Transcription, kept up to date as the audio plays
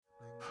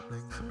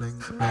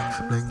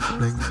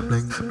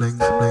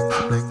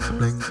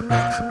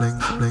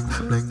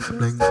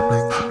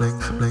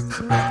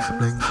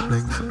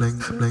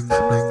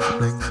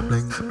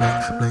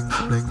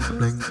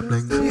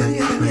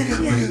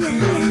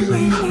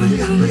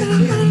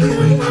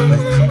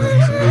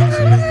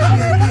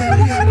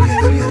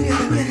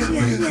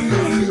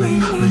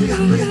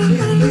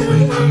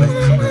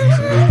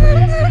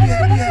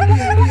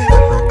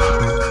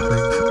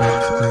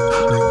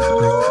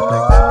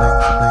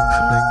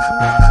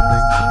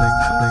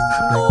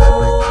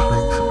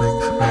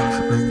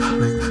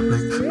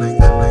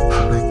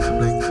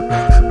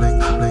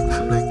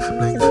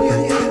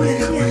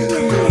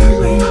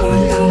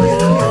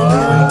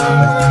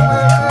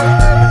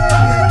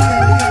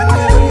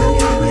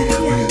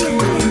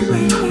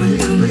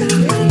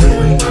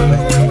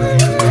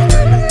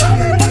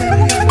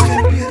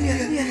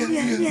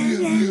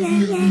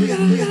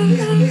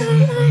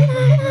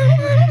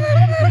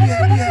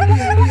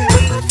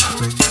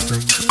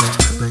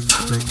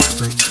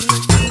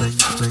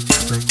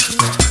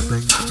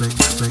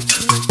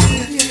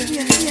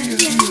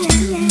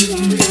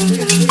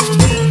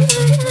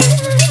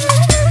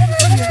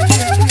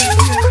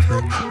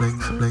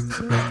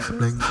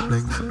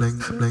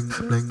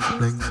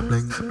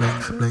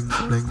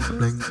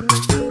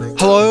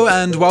Hello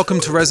and welcome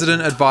to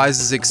Resident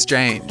Advisors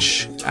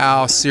Exchange,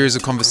 our series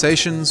of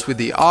conversations with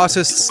the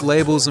artists,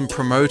 labels and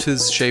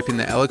promoters shaping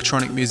the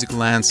electronic music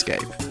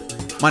landscape.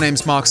 My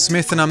name's Mark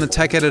Smith and I'm the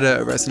tech editor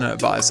at Resident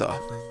Advisor.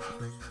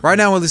 Right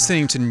now we're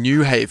listening to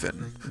New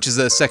Haven, which is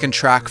the second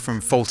track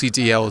from Faulty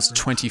DL's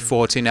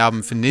 2014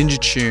 album for Ninja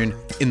Tune,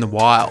 In the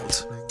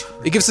Wild.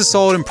 It gives a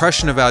solid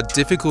impression of how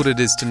difficult it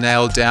is to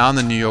nail down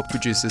the New York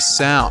producer's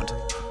sound,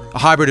 a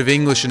hybrid of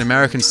English and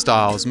American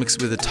styles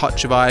mixed with a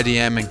touch of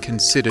IDM and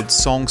considered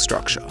song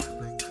structure.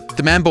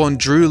 The man born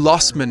Drew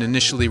Lossman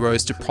initially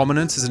rose to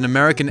prominence as an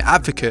American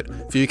advocate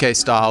for UK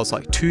styles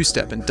like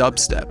two-step and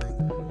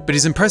dubstep, but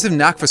his impressive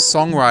knack for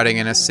songwriting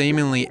and a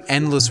seemingly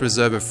endless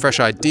reserve of fresh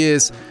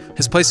ideas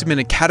has placed him in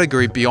a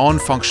category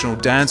beyond functional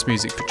dance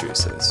music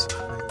producers.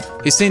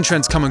 He's seen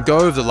trends come and go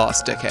over the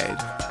last decade,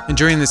 and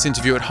during this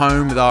interview at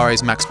home with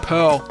RA's Max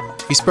Pearl,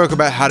 he spoke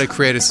about how to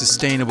create a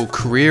sustainable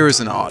career as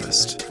an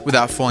artist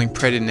without falling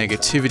prey to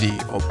negativity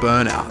or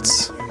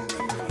burnouts.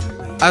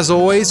 As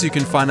always, you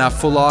can find our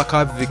full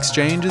archive of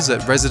exchanges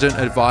at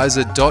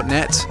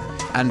residentadvisor.net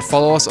and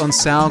follow us on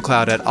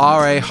SoundCloud at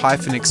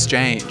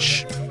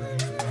ra-exchange.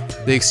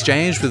 The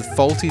exchange with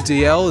Faulty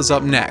DL is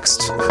up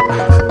next.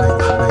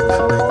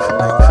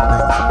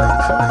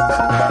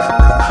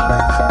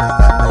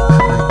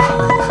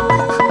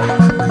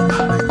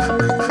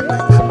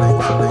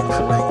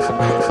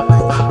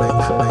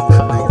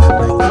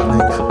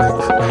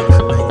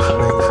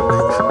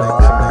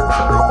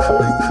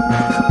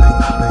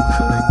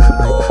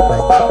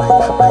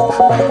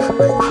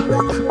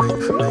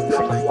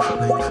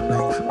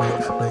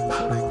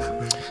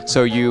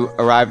 So you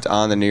arrived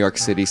on the New York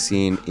City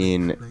scene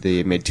in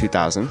the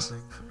mid-2000s.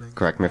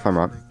 Correct me if I'm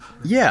wrong.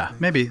 Yeah,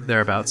 maybe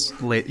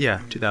thereabouts. Late,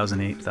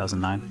 2008,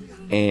 2009.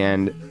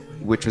 And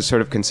which was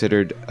sort of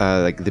considered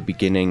like the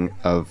beginning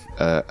of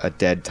a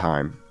dead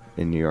time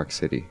in New York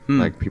City.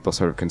 Like people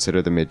sort of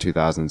consider the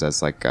mid-2000s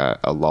as like a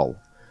lull.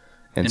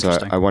 And so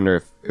I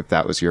wonder if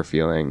that was your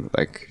feeling.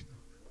 Like,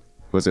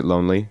 was it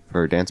lonely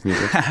for dance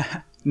music?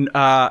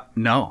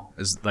 No,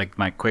 is like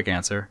my quick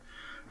answer.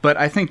 But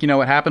I think,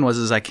 what happened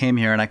was I came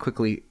here and I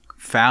quickly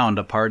found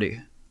a party.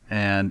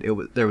 And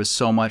there was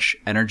so much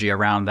energy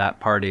around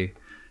that party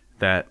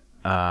that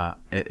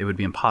it would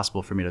be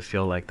impossible for me to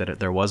feel like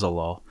that there was a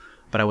lull.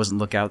 But I wasn't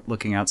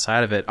looking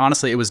outside of it.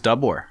 Honestly, it was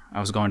Dub War.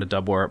 I was going to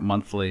Dub War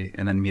monthly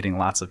and then meeting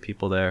lots of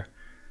people there.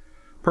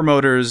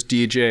 Promoters,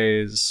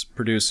 DJs,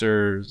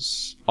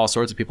 producers, all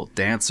sorts of people,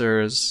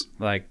 dancers.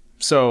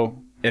 So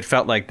it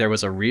felt like there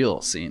was a real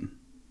scene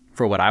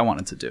for what I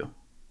wanted to do.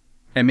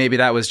 And maybe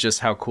that was just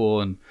how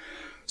cool and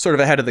sort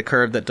of ahead of the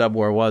curve that Dub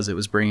War was. It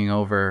was bringing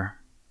over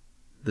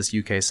this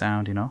UK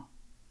sound,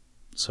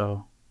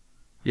 So,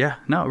 yeah,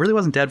 no, it really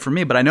wasn't dead for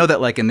me. But I know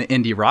that, like, in the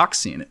indie rock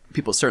scene,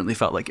 people certainly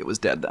felt like it was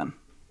dead then.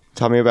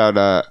 Tell me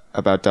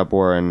about Dub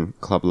War and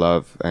Club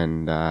Love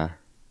and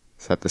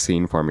set the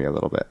scene for me a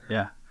little bit.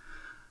 Yeah.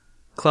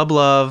 Club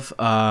Love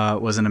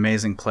was an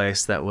amazing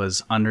place that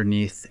was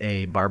underneath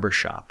a barber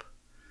shop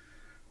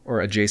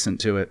or adjacent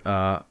to it.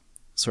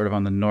 Sort of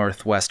on the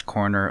northwest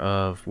corner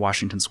of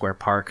Washington Square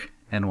Park,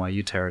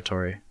 NYU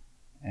territory.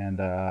 And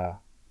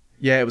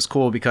it was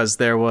cool because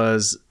there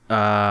was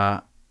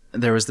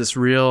this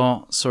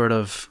real sort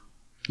of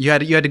you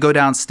had to go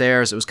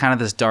downstairs. It was kind of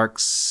this dark,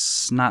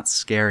 not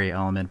scary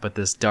element, but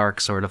this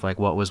dark sort of like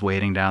what was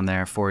waiting down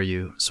there for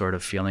you sort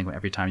of feeling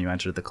every time you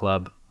entered the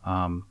club.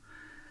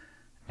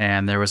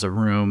 And there was a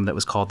room that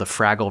was called the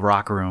Fraggle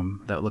Rock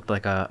Room that looked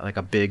like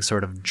a big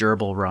sort of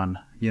gerbil run,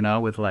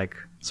 with like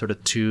sort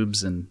of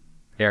tubes and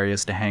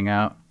areas to hang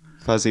out.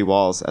 Fuzzy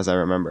walls, as I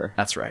remember.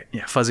 That's right.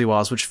 Yeah, fuzzy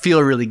walls, which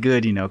feel really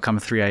good. Come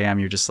 3 a.m.,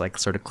 you're just like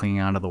sort of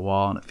clinging onto the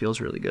wall, and it feels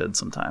really good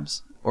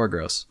sometimes, or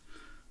gross.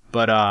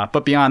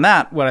 But beyond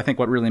that,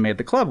 what really made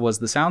the club was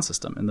the sound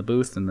system in the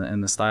booth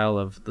and the style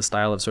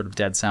of sort of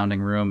dead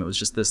sounding room. It was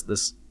just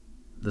this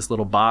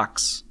little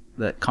box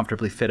that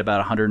comfortably fit about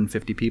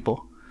 150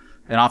 people,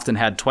 and often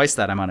had twice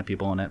that amount of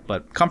people in it,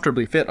 but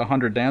comfortably fit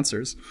 100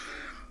 dancers,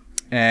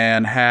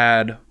 and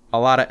had a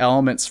lot of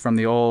elements from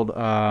the old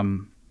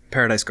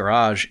Paradise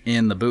Garage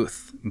in the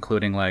booth,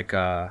 including like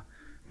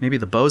maybe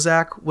the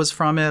Bozak was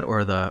from it,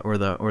 or the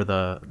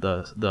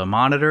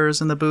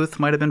monitors in the booth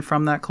might have been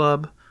from that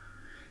club.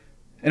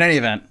 In any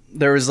event,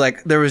 there was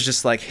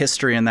just like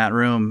history in that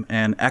room,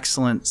 and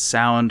excellent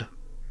sound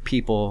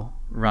people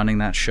running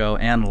that show,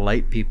 and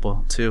light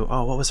people too.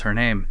 Oh, what was her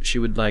name? She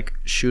would like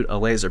shoot a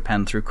laser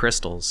pen through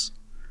crystals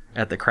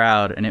at the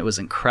crowd, and it was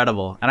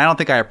incredible. And I don't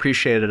think I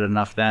appreciated it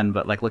enough then,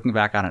 but like looking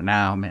back on it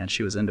now, man,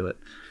 she was into it.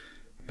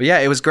 But yeah,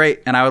 it was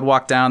great. And I would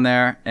walk down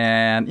there,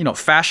 and you know,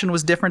 fashion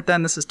was different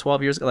then. This is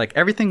 12 years ago. Like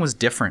everything was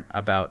different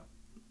about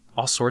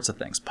all sorts of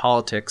things: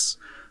 politics,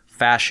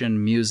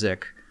 fashion,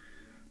 music.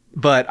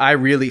 But I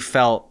really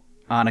felt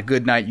on a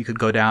good night you could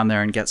go down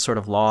there and get sort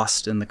of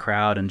lost in the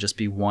crowd and just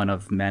be one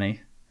of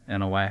many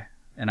in a way.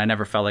 And I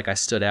never felt like I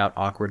stood out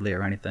awkwardly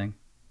or anything.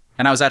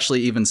 And I was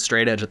actually even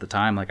straight edge at the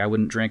time. Like I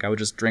wouldn't drink. I would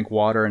just drink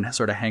water and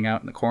sort of hang out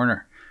in the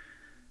corner.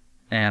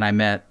 And I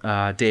met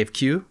Dave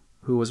Q,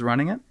 who was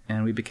running it,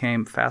 and we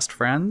became fast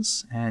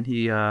friends. And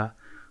he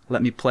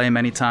let me play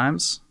many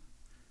times.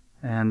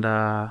 And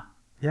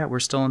yeah, we're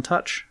still in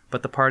touch.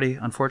 But the party,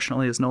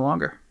 unfortunately, is no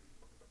longer.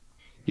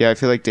 Yeah, I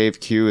feel like Dave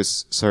Q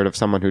is sort of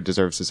someone who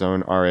deserves his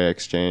own RA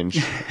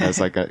Exchange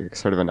as like a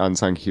sort of an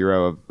unsung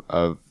hero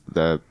of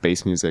the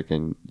bass music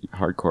and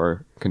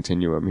hardcore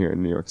continuum here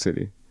in New York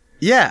City.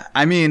 Yeah,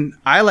 I mean,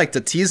 I like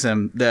to tease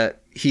him that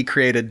he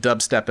created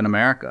dubstep in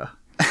America.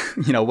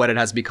 You know, what it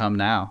has become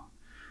now.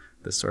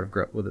 This sort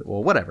of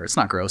well, whatever. It's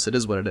not gross. It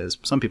is what it is.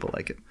 Some people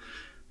like it.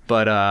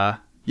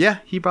 But yeah,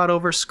 he brought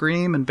over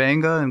Scream and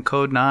Banga and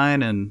Code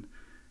 9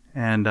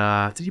 and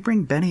did he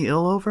bring Benny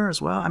Ill over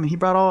as well? I mean, he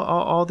brought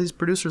all these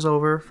producers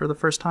over for the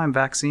first time.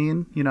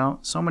 Vaccine, you know,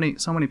 so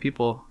many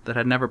people that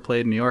had never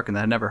played in New York and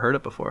that had never heard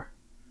it before.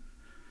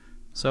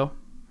 So,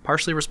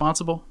 partially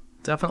responsible,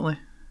 definitely.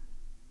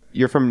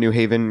 You're from New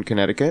Haven,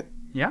 Connecticut?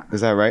 Yeah. Is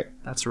that right?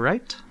 That's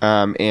right.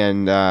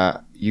 And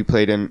you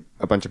played in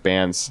a bunch of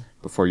bands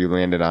before you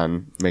landed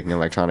on making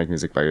electronic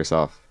music by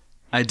yourself.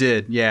 I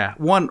did, yeah.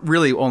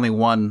 Only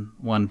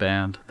one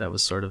band that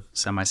was sort of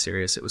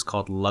semi-serious. It was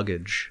called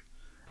Luggage.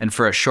 And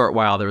for a short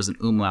while, there was an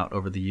umlaut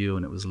over the U,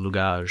 and it was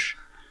Lugage.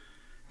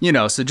 You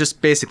know, so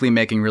just basically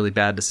making really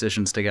bad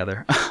decisions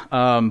together.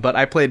 But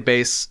I played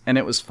bass, and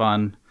it was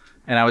fun.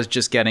 And I was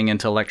just getting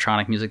into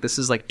electronic music. This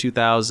is like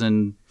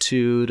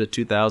 2002 to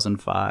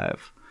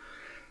 2005.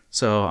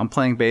 So I'm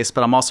playing bass,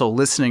 but I'm also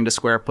listening to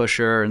Square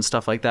Pusher and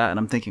stuff like that. And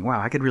I'm thinking,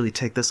 wow, I could really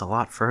take this a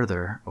lot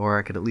further. Or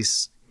I could at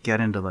least get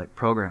into like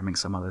programming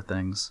some other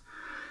things.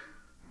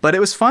 But it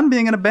was fun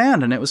being in a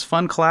band, and it was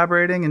fun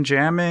collaborating and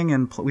jamming,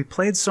 and we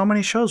played so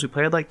many shows. We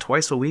played like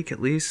twice a week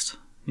at least,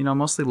 you know,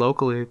 mostly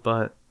locally,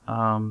 but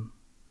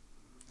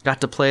got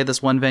to play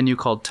this one venue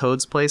called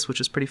Toad's Place, which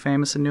is pretty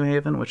famous in New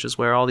Haven, which is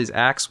where all these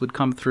acts would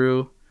come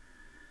through.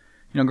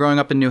 You know, growing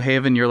up in New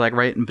Haven, you're like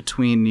right in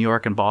between New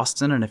York and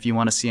Boston, and if you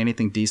want to see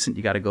anything decent,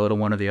 you got to go to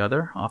one or the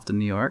other, often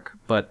New York.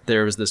 But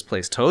there was this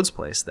place, Toad's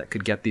Place, that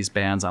could get these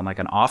bands on like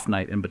an off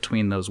night in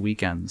between those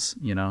weekends,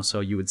 you know, so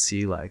you would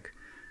see like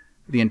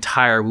the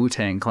entire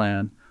Wu-Tang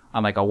Clan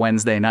on like a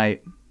Wednesday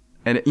night,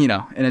 and you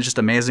know, and it's just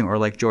amazing. Or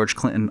like George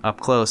Clinton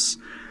up close.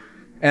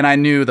 And I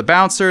knew the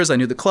bouncers, I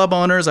knew the club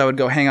owners. I would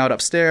go hang out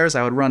upstairs,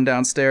 I would run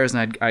downstairs,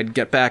 and I'd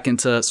get back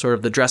into sort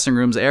of the dressing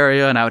rooms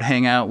area, and I would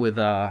hang out with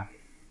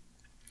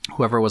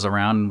whoever was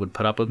around and would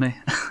put up with me.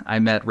 I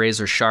met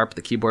Razor Sharp,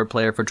 the keyboard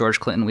player for George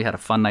Clinton. We had a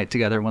fun night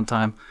together one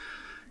time.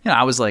 You know,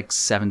 I was like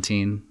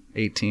 17,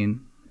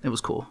 18. It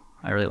was cool.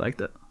 I really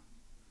liked it.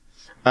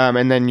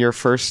 And then your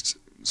first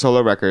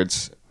solo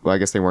records, well, I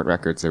guess they weren't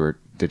records, they were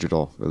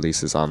digital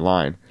releases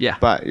online. Yeah.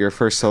 But your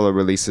first solo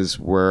releases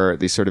were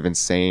these sort of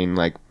insane,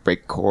 like,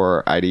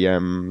 breakcore,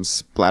 IDM,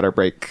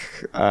 splatterbreak.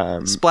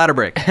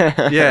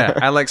 Splatterbreak. Yeah,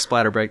 I like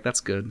splatterbreak. That's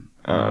good.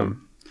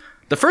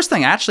 The first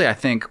thing, actually, I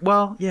think,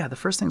 well, yeah, the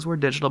first things were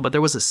digital, but there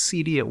was a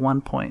CD at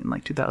one point in,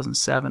 like,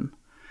 2007.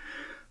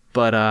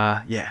 But,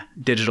 yeah,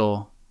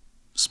 digital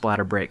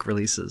splatterbreak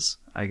releases,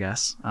 I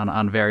guess,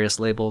 on various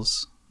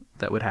labels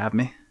that would have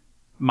me.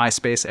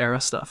 MySpace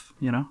era stuff,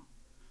 you know?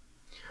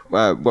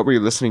 What were you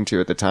listening to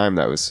at the time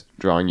that was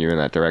drawing you in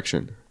that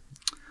direction?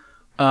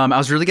 I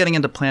was really getting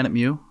into Planet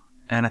Mu,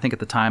 and I think at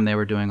the time they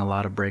were doing a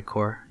lot of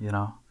breakcore, you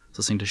know?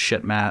 Listening to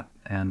Shit Matt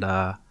and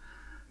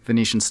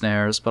Venetian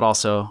Snares, but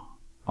also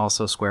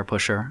Square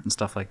Pusher and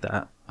stuff like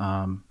that.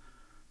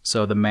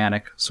 So the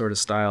manic sort of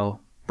style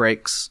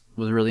breaks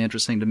was really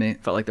interesting to me.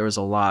 It felt like there was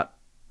a lot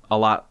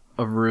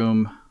of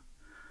room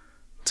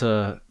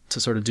to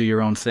sort of do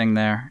your own thing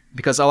there,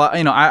 because a lot,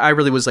 you know, I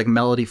really was like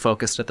melody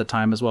focused at the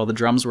time as well. The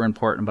drums were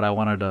important, but I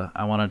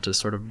wanted to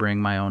sort of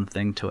bring my own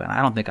thing to it. And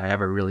I don't think I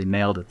ever really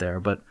nailed it there,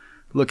 but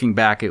looking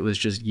back, it was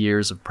just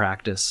years of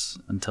practice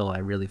until I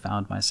really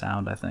found my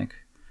sound, I think.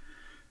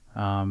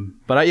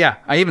 But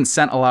I even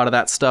sent a lot of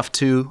that stuff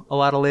to a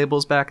lot of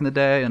labels back in the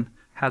day and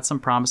had some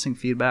promising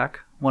feedback.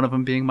 One of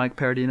them being Mike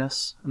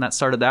Paradinas, and that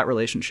started that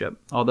relationship.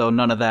 Although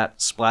none of that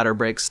splatter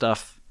break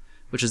stuff,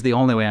 which is the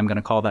only way I'm going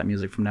to call that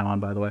music from now on,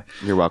 by the way.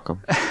 You're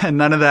welcome. And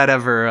none of that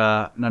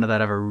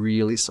ever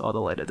really saw the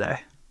light of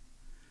day.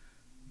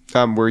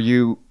 Were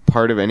you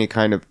part of any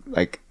kind of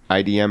like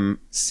IDM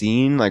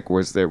scene? Like,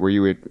 were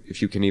you,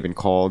 if you can even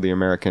call the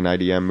American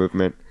IDM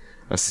movement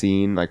a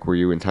scene? Like, were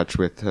you in touch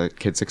with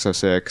Kid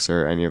 606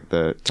 or any of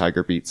the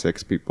Tiger Beat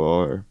 6 people?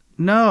 Or?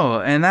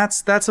 No, and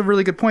that's a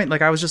really good point.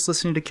 Like, I was just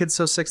listening to Kid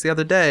 606 the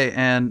other day,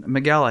 and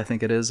Miguel, I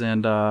think it is,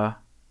 and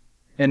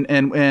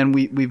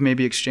we've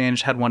maybe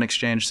had one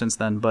exchange since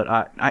then. But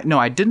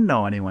I didn't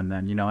know anyone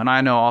then, you know. And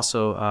I know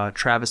also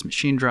Travis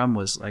Machine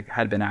Drum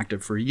had been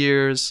active for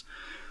years.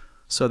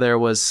 So there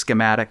was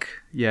Schematic,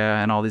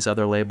 and all these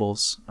other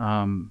labels.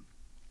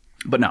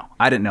 But no,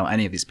 I didn't know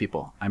any of these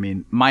people. I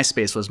mean,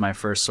 MySpace was my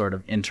first sort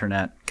of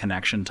internet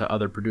connection to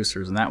other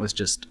producers, and that was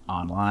just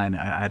online.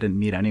 I didn't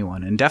meet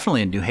anyone. And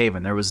definitely in New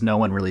Haven, there was no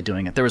one really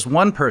doing it. There was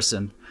one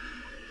person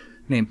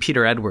named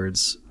Peter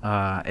Edwards,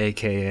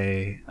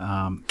 a.k.a.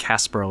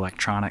 Casper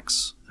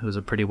Electronics, who was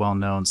a pretty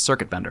well-known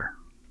circuit bender.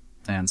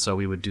 And so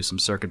we would do some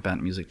circuit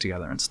bent music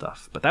together and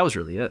stuff. But that was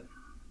really it.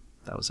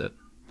 That was it.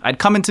 I'd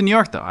come into New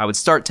York, though. I would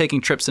start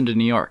taking trips into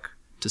New York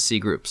to see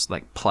groups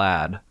like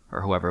Plaid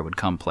or whoever would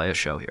come play a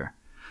show here.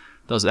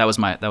 That was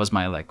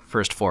my like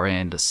first foray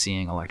into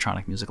seeing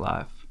electronic music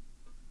live,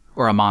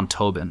 or Amon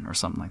Tobin or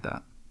something like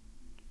that.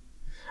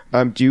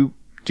 Do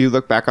you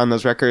look back on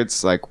those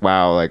records like,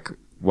 wow, like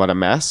what a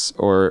mess,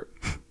 or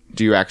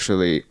do you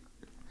actually?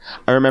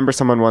 I remember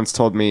someone once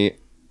told me,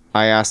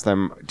 I asked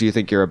them, do you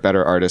think you're a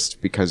better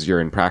artist because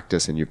you're in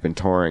practice and you've been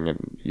touring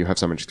and you have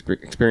so much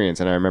experience?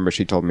 And I remember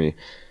she told me,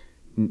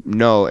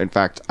 no, in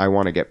fact, I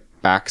want to get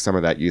back some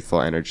of that youthful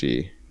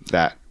energy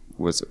that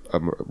was a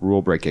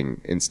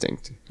rule-breaking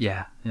instinct.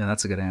 Yeah,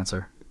 that's a good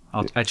answer.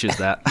 I choose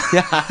that.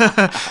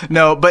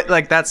 No, but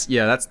like that's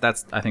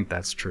I think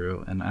that's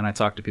true, and I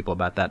talk to people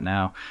about that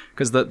now,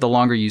 because the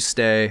longer you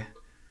stay,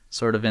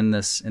 sort of in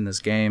this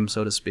game,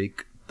 so to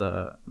speak,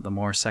 the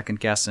more second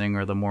guessing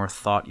or the more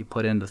thought you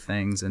put into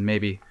things, and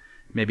maybe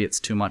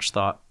it's too much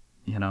thought,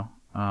 you know.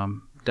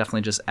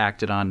 Definitely just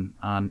acted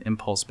on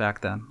impulse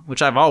back then,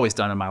 which I've always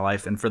done in my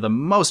life, and for the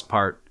most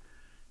part,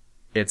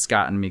 it's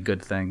gotten me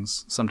good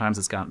things. Sometimes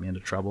it's gotten me into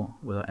trouble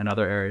in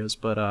other areas,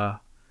 but so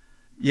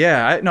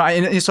I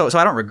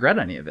don't regret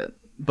any of it.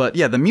 But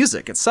yeah, the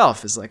music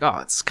itself is like,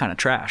 it's kind of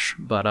trash,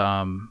 but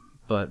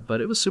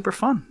it was super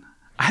fun.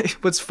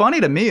 What's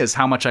funny to me is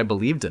how much I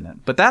believed in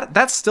it. But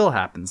that still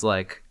happens.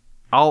 Like,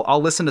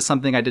 I'll listen to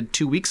something I did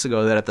 2 weeks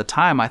ago that at the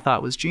time I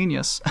thought was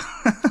genius.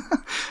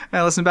 And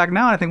I listen back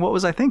now and I think, what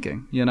was I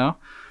thinking? You know?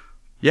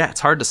 Yeah,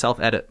 it's hard to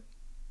self-edit.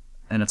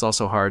 And it's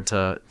also hard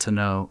to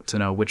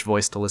know which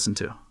voice to listen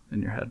to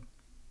in your head.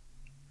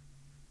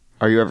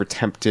 Are you ever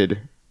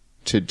tempted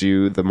to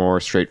do the more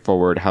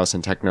straightforward house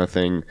and techno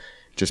thing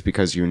just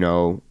because you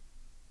know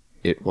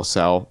it will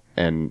sell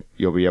and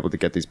you'll be able to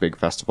get these big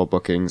festival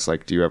bookings?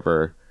 Like,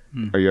 are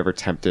you ever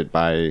tempted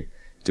by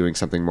doing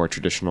something more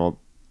traditional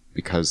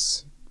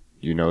because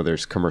you know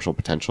there's commercial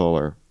potential,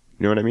 or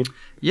you know what I mean?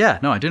 Yeah,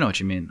 no, I do know what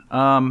you mean.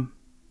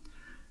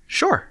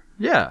 Sure.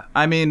 Yeah.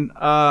 I mean,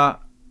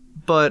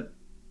 but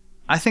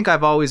I think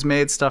I've always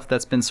made stuff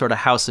that's been sort of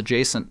house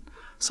adjacent.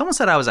 Someone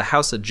said I was a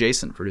house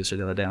adjacent producer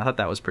the other day, and I thought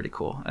that was pretty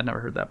cool. I'd never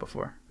heard that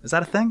before. Is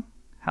that a thing?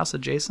 House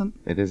adjacent?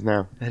 It is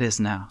now. It is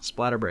now.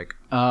 Splatterbreak.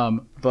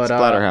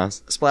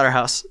 Splatterhouse.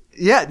 Splatterhouse.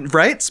 Yeah,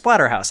 right?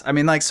 Splatterhouse. I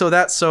mean, like,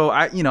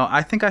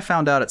 I think I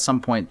found out at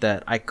some point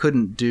that I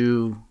couldn't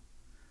do...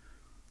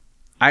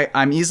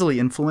 I'm easily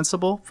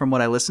influenceable from what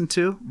I listen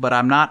to, but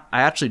I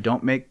actually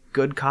don't make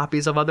good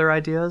copies of other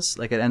ideas.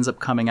 Like, it ends up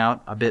coming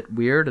out a bit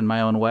weird in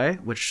my own way,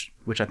 which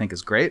I think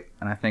is great.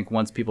 And I think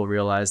once people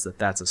realize that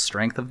that's a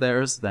strength of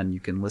theirs, then you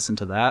can listen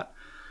to that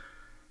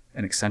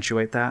and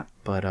accentuate that.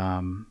 But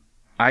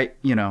I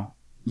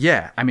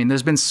mean,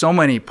 there's been so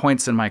many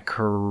points in my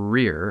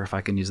career, if I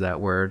can use that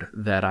word,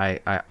 that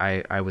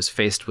I was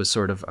faced with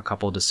sort of a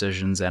couple of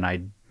decisions, and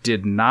I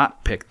did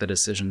not pick the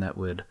decision that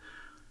would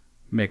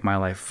make my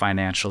life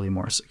financially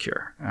more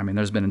secure. I mean,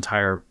 there's been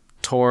entire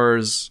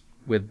tours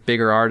with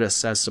bigger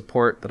artists as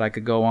support that I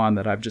could go on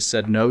that I've just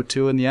said no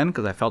to in the end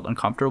because I felt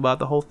uncomfortable about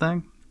the whole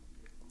thing.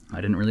 I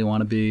didn't really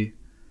want to be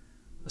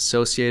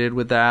associated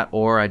with that,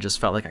 or I just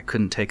felt like I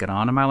couldn't take it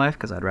on in my life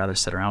because I'd rather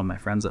sit around with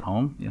my friends at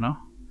home, you know?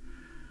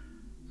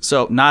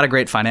 So not a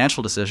great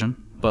financial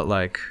decision, but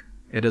like,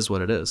 it is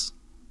what it is.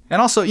 And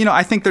also, you know,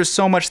 I think there's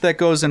so much that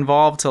goes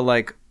involved to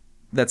like,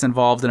 that's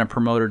involved in a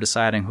promoter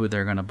deciding who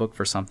they're going to book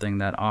for something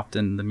that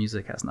often the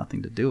music has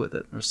nothing to do with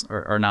it,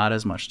 or not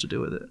as much to do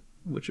with it,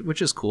 which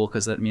is cool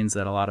because that means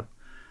that a lot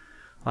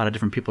of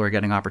different people are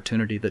getting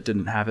opportunity that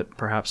didn't have it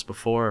perhaps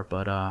before.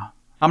 But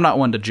I'm not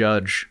one to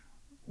judge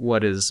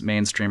what is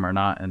mainstream or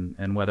not,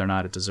 and whether or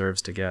not it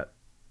deserves to get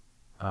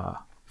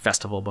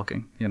festival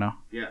booking, you know?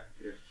 Yeah.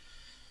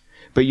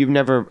 But you've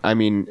never, I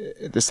mean,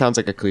 this sounds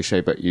like a cliche,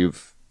 but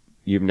you've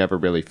you've never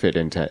really fit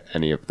into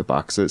any of the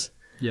boxes.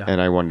 Yeah.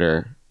 And I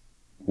wonder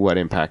what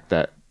impact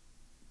that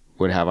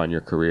would have on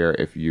your career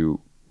if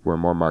you were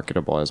more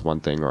marketable as one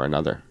thing or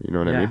another. You know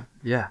what I mean?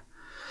 Yeah.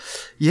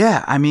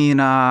 Yeah. I mean,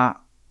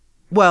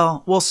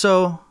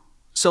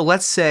 so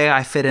let's say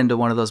I fit into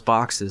one of those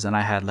boxes and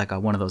I had like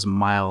one of those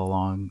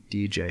mile-long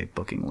DJ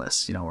booking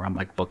lists, you know, where I'm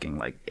like booking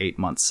like 8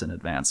 months in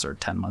advance or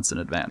 10 months in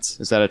advance.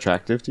 Is that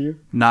attractive to you?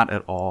 Not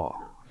at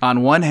all.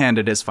 On one hand,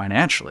 it is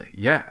financially.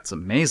 Yeah, it's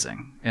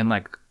amazing. And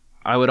like,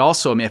 I would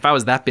also, I mean, if I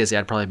was that busy,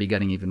 I'd probably be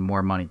getting even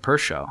more money per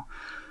show.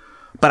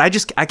 But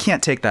I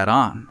can't take that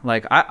on.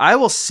 Like, I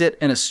will sit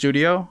in a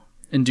studio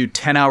and do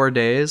 10-hour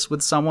days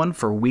with someone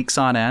for weeks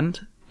on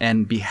end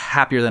and be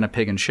happier than a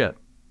pig in shit.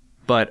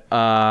 But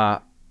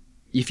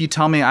if you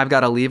tell me I've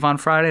got to leave on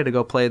Friday to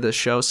go play this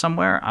show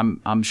somewhere,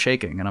 I'm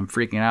shaking and I'm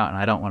freaking out and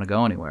I don't want to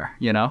go anywhere,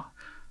 you know?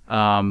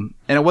 And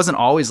it wasn't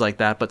always like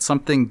that, but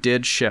something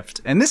did shift.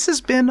 And this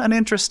has been an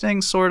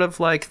interesting sort of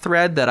like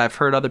thread that I've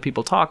heard other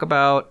people talk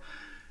about.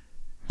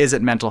 Is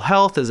it mental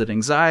health? Is it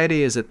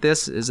anxiety? Is it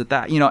this? Is it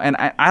that? You know, and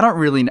I don't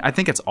really, I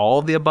think it's all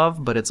of the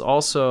above, but it's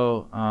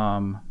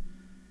also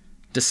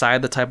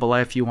decide the type of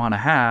life you want to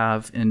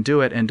have and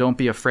do it, and don't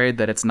be afraid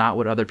that it's not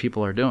what other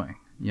people are doing,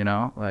 you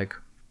know? Like,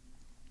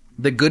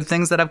 the good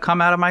things that have come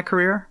out of my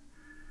career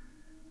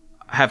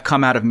have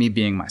come out of me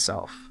being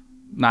myself,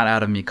 not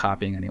out of me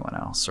copying anyone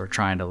else or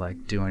trying to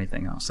like do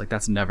anything else. Like,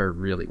 that's never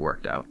really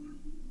worked out.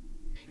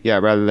 Yeah,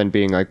 rather than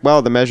being like,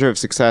 well, the measure of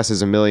success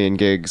is 1 million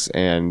gigs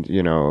and,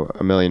 you know,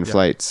 1 million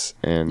flights.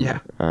 And yeah.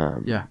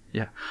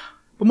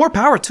 But more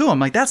power to them.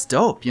 Like, that's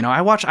dope. You know,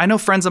 I know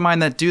friends of mine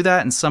that do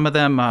that, and some of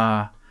them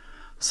are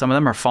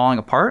falling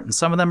apart, and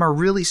some of them are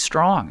really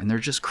strong, and they're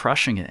just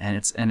crushing it, and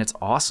it's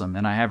awesome,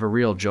 and I have a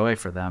real joy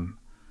for them.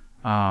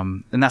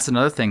 And that's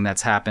another thing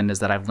that's happened, is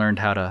that I've learned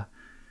how to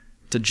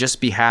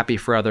just be happy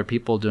for other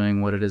people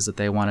doing what it is that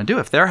they want to do.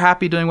 If they're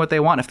happy doing what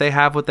they want, if they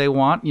have what they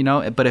want, you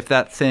know, but if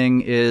that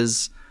thing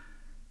is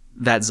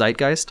that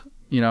zeitgeist,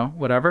 you know,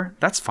 whatever,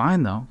 that's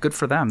fine though. Good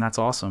for them. That's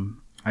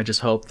awesome. I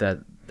just hope that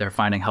they're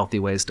finding healthy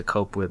ways to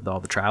cope with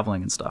all the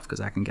traveling and stuff, because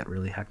that can get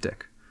really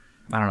hectic.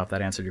 I don't know if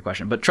that answered your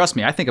question, but trust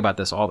me, I think about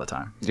this all the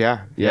time.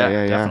 Yeah.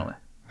 Definitely.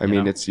 I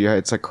mean, it's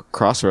like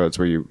crossroads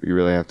where you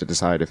really have to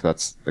decide if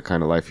that's the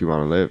kind of life you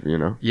want to live, you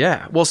know?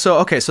 Yeah. Well,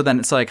 so then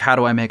it's like, how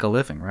do I make a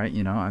living, right?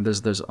 You know, and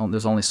there's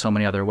only so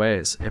many other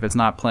ways. If it's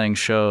not playing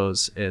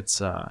shows, it's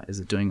is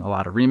it doing a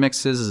lot of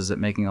remixes? Is it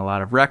making a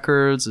lot of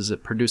records? Is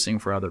it producing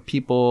for other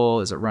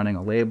people? Is it running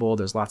a label?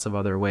 There's lots of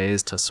other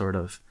ways to sort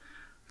of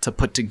to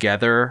put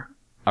together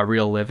a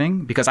real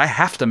living, because I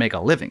have to make a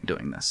living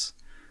doing this,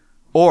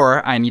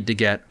 or I need to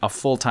get a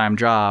full-time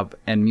job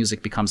and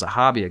music becomes a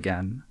hobby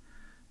again.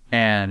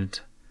 And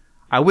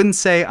I wouldn't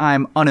say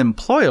I'm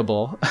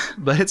unemployable,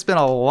 but it's been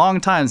a long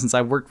time since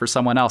I've worked for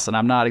someone else, and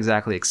I'm not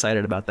exactly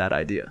excited about that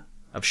idea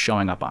of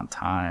showing up on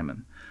time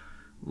and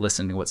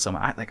listening to what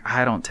someone,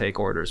 I don't take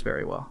orders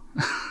very well,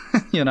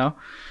 you know?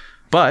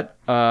 But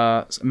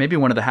maybe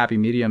one of the happy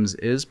mediums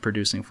is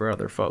producing for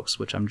other folks,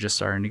 which I'm just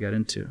starting to get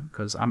into,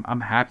 because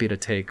I'm happy to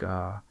take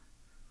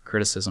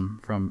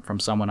criticism from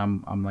someone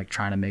I'm like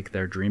trying to make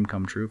their dream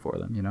come true for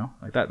them, you know?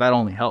 Like that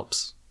only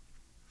helps.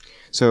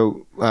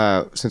 So,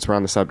 since we're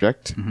on the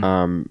subject,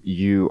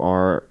 you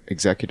are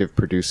executive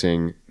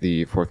producing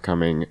the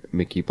forthcoming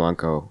Mickey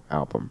Blanco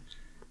album.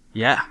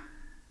 Yeah.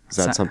 Is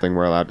that something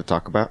we're allowed to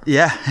talk about?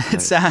 Yeah.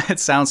 It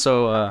sounds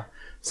so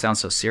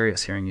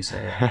serious hearing you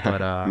say it,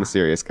 but I'm a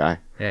serious guy.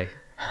 Hey.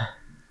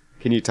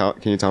 Can you tell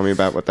me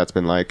about what that's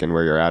been like and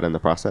where you're at in the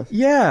process?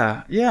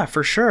 Yeah,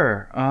 for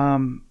sure.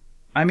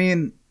 I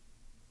mean,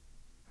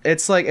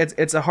 it's like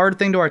it's a hard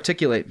thing to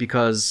articulate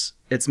because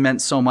it's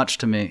meant so much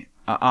to me.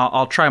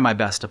 I'll try my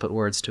best to put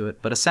words to it,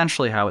 but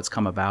essentially how it's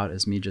come about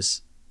is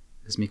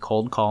me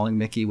cold calling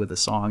Mickey with a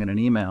song and an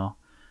email,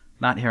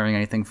 not hearing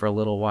anything for a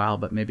little while,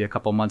 but maybe a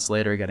couple months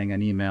later getting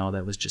an email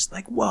that was just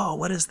like, whoa,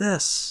 what is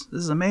this?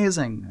 This is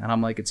amazing. And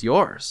I'm like, it's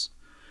yours.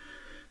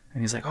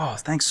 And he's like, oh,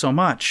 thanks so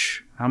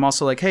much. And I'm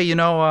also like, hey, you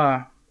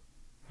know,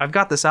 I've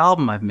got this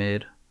album I've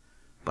made,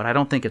 but I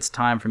don't think it's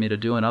time for me to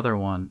do another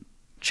one.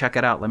 Check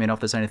it out. Let me know if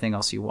there's anything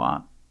else you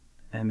want.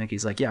 And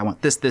Mickey's like, yeah, I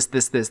want this,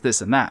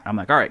 and that. I'm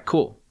like, all right,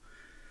 cool.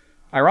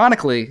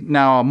 Ironically,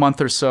 now a month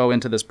or so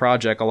into this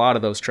project, a lot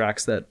of those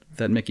tracks that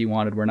Mickey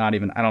wanted were not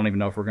even, I don't even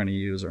know if we're going to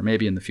use, or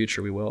maybe in the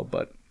future we will,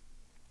 but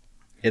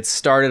it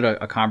started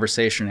a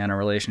conversation and a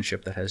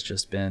relationship that has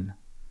just been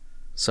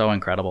so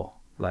incredible.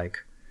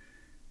 Like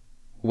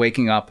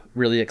waking up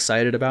really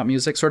excited about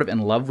music, sort of in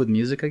love with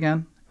music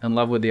again, in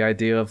love with the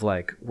idea of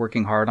like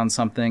working hard on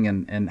something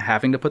and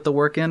having to put the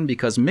work in,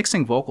 because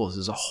mixing vocals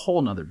is a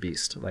whole nother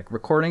beast. Like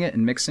recording it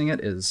and mixing it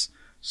is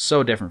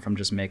so different from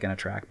just making a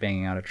track,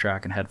 banging out a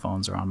track in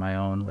headphones or on my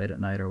own late at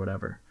night or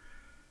whatever.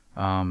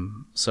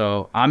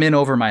 So I'm in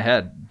over my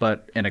head,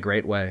 but in a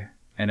great way.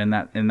 And in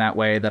that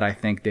way that I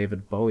think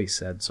David Bowie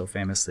said so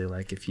famously,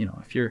 like if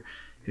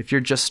you're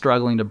just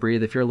struggling to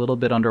breathe, if you're a little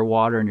bit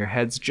underwater and your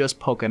head's just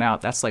poking out,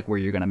 that's like where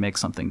you're going to make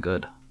something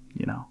good,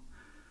 you know?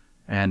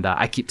 And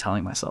I keep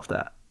telling myself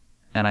that.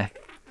 And I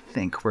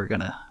think we're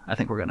gonna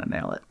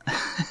nail it.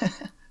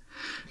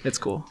 It's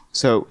cool.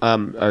 So,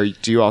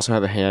 do you also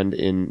have a hand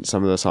in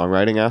some of the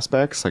songwriting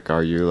aspects? Like,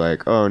 are you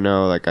like, oh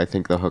no, like I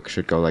think the hook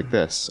should go like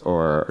this,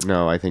 or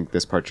no, I think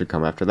this part should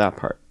come after that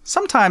part?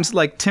 Sometimes,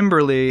 like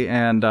timbrally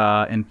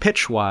and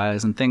pitch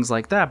wise and things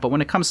like that. But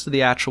when it comes to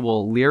the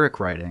actual lyric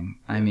writing,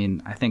 I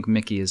mean, I think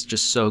Mickey is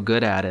just so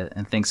good at it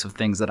and thinks of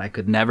things that I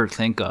could never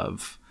think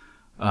of.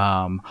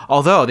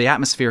 Although the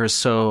atmosphere is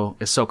so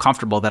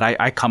comfortable that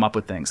I come up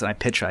with things and I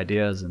pitch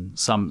ideas, and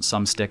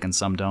some stick and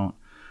some don't.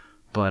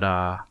 But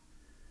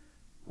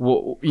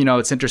well, you know,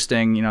 it's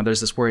interesting. You know, there's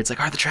this worry. It's like,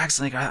 are the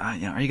tracks like, you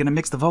know, are you going to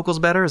mix the vocals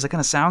better? Is it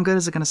going to sound good?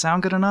 Is it going to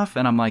sound good enough?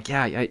 And I'm like,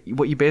 yeah.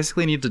 What you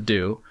basically need to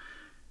do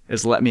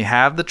is let me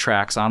have the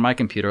tracks on my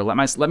computer. Let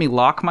me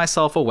lock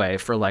myself away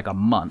for like a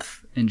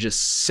month and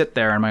just sit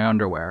there in my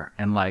underwear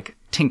and like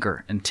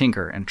tinker and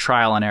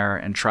trial and error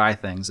and try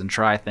things.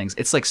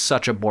 It's like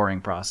such a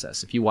boring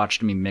process. If you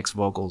watched me mix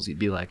vocals, you'd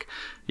be like,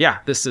 yeah,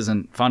 this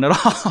isn't fun at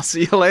all. I'll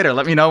see you later.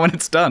 Let me know when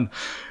it's done.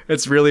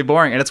 It's really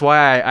boring. And it's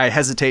why I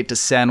hesitate to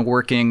send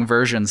working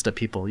versions to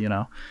people, you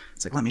know.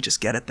 It's like, let me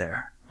just get it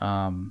there.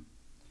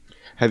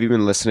 Have you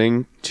been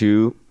listening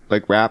to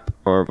like rap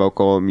or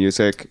vocal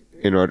music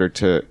in order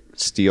to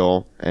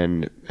steal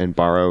and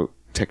borrow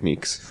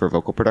techniques for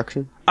vocal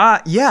production?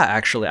 Yeah,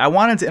 actually, I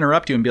wanted to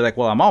interrupt you and be like,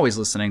 well, I'm always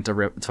listening to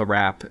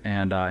rap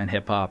and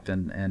hip hop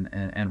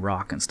and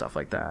rock and stuff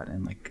like that,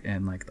 and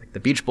like the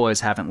Beach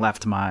Boys haven't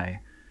left my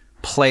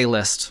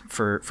playlist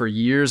for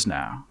years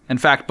now. In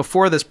fact,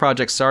 before this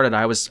project started,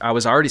 I was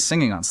already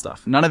singing on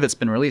stuff. None of it's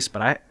been released,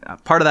 but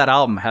part of that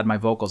album had my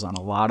vocals on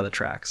a lot of the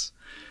tracks,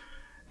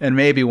 and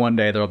maybe one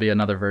day there'll be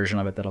another version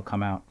of it that'll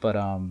come out.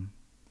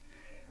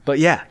 But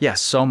yeah,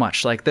 so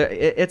much. Like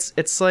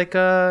it's like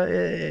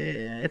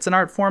it's an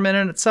art form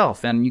in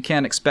itself, and you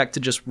can't expect to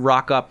just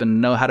rock up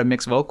and know how to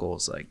mix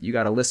vocals. Like you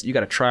got to listen, you got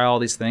to try all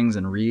these things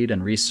and read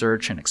and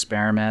research and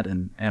experiment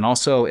and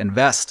also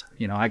invest.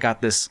 You know, I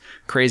got this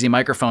crazy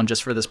microphone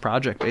just for this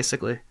project,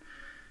 basically,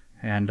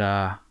 and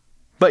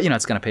but you know,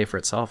 it's gonna pay for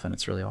itself, and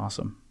it's really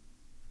awesome.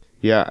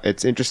 Yeah,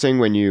 it's interesting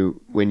when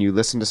you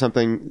listen to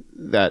something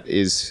that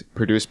is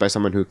produced by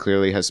someone who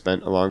clearly has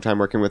spent a long time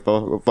working with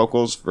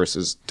vocals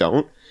versus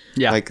don't.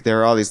 Yeah. Like there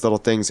are all these little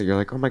things that you're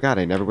like, oh my God,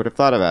 I never would have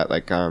thought of that.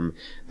 Like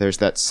there's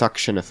that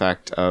suction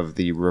effect of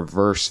the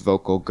reverse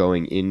vocal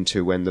going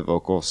into when the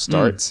vocal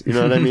starts. You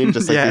know what I mean?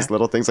 Just like these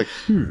little things like,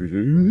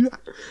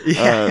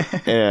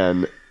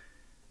 and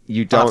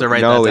you don't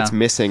know it's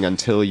missing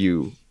until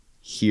you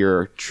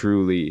hear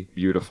truly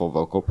beautiful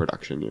vocal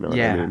production. You know what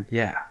I mean?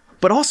 Yeah.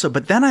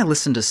 But then I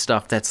listen to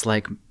stuff that's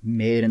like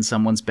made in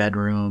someone's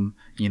bedroom,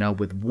 you know,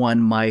 with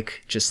one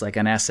mic, just like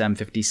an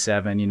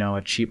SM57, you know,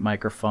 a cheap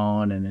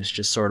microphone, and it's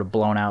just sort of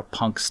blown out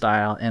punk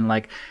style. And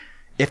like,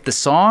 if the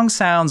song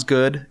sounds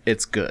good,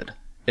 it's good.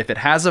 If it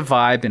has a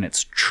vibe and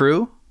it's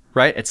true,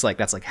 right? It's like,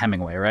 that's like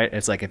Hemingway, right?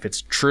 It's like, if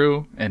it's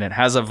true and it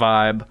has a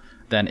vibe,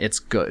 then it's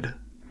good.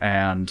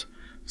 And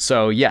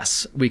so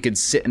yes, we could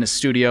sit in a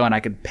studio and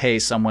I could pay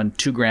someone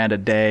 $2,000 a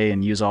day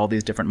and use all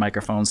these different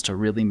microphones to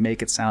really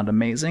make it sound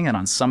amazing. And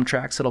on some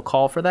tracks it'll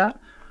call for that.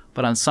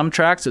 But on some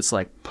tracks it's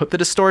like, put the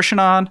distortion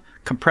on,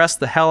 compress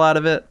the hell out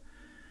of it,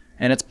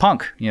 and it's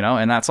punk, you know,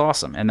 and that's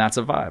awesome. And that's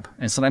a vibe.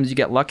 And sometimes you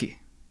get lucky.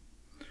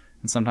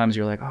 And sometimes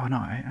you're like, oh no,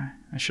 I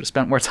should have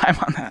spent more time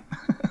on that.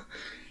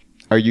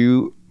 Are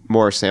you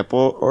more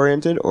sample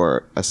oriented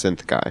or a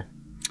synth guy?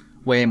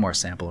 Way more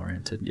sample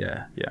oriented.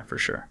 Yeah, for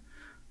sure.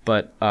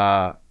 But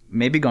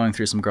maybe going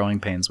through some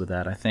growing pains with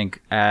that. I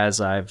think as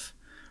I've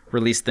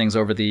released things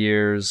over the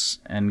years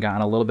and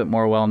gotten a little bit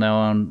more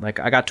well-known, like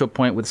I got to a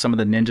point with some of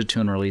the Ninja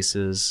Tune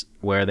releases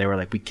where they were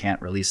like, we can't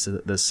release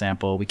this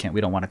sample, we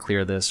don't want to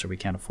clear this, or we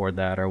can't afford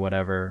that, or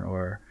whatever,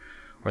 or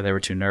they were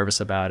too nervous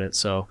about it.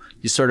 So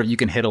you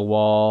can hit a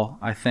wall,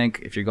 I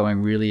think, if you're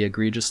going really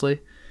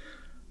egregiously.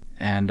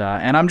 And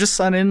I'm just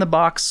an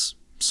in-the-box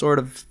sort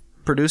of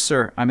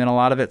producer. I mean, a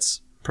lot of it's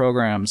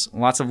programs,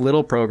 lots of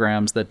little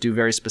programs that do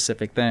very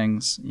specific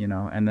things, you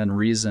know, and then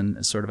Reason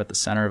is sort of at the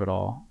center of it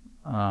all.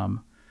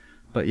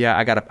 But yeah,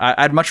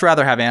 I'd much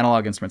rather have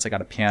analog instruments. I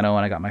got a piano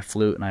and I got my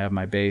flute and I have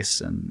my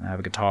bass and I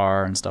have a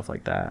guitar and stuff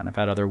like that. And I've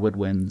had other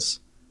woodwinds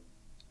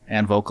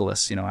and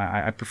vocalists, you know,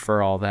 I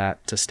prefer all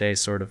that to stay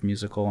sort of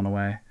musical in a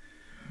way.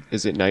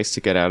 Is it nice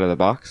to get out of the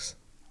box?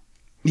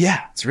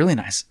 Yeah, it's really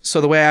nice. So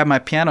the way I have my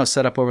piano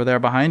set up over there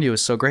behind you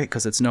is so great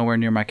because it's nowhere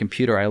near my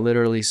computer. I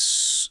literally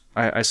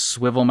I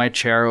swivel my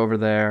chair over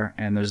there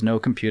and there's no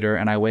computer,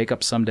 and I wake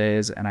up some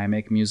days and I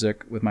make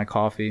music with my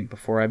coffee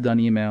before I've done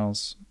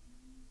emails,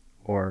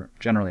 or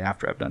generally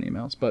after I've done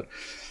emails.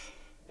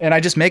 And I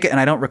just make it and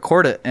I don't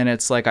record it, and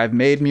it's like I've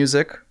made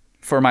music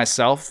for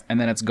myself and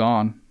then it's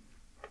gone.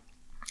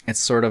 It's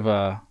sort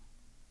of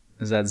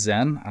is that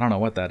Zen? I don't know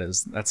what that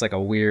is. That's like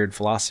a weird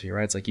philosophy,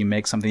 right? It's like you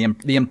make something,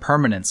 the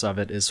impermanence of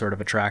it is sort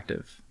of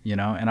attractive, you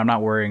know? And I'm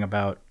not worrying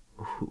about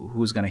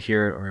who's going to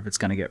hear it or if it's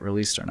going to get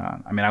released or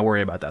not. I mean, I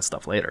worry about that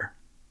stuff later.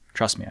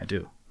 Trust me, I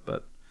do.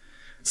 But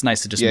it's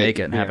nice to just make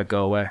it and have it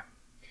go away.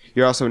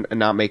 you're also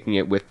not making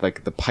it with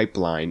like the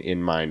pipeline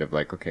in mind of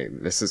like, okay,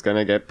 this is going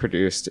to get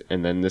produced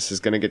and then this is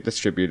going to get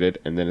distributed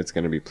and then it's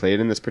going to be played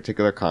in this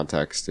particular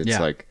context. It's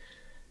like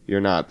you're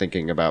not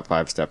thinking about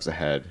 5 steps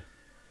ahead.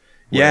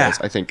 Whereas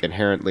I think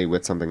inherently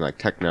with something like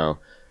techno,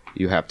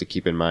 you have to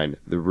keep in mind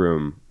the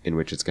room in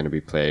which it's going to be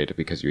played,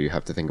 because you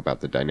have to think about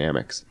the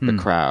dynamics, the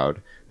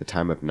crowd, the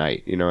time of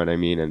night, you know what I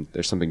mean? And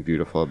there's something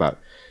beautiful about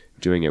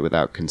doing it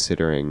without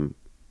considering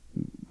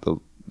the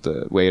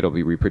way it'll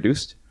be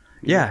reproduced.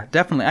 Yeah,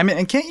 definitely. I mean,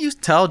 and can't you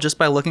tell just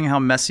by looking how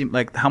messy,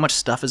 like how much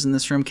stuff is in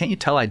this room, can't you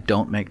tell I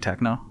don't make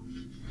techno?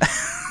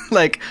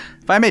 Like,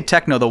 if I made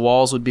techno, the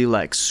walls would be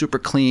like super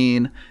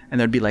clean and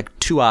there'd be like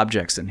 2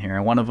 objects in here.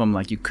 And one of them,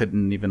 like, you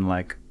couldn't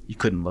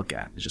look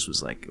at. It just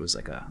was like, it was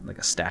like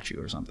a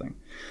statue or something.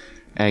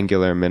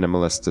 Angular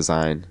minimalist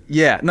design.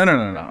 Yeah. No.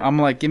 I'm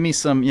like, give me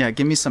some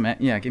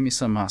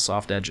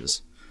soft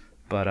edges.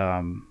 But,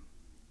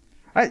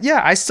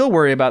 I still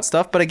worry about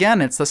stuff. But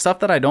again, it's the stuff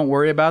that I don't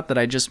worry about that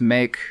I just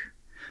make.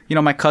 You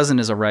know, my cousin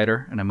is a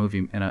writer and a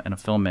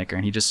filmmaker,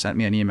 and he just sent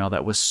me an email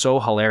that was so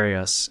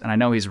hilarious. And I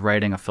know he's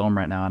writing a film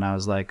right now. And I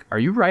was like, are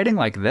you writing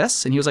like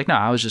this? And he was like, no,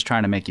 I was just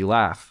trying to make you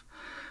laugh.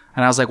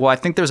 And I was like, well, I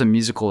think there's a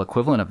musical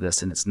equivalent of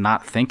this, and it's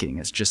not thinking.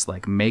 It's just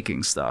like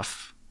making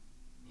stuff,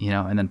 you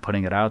know, and then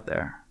putting it out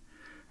there.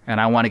 And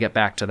I want to get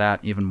back to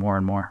that even more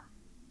and more.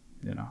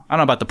 You know, I don't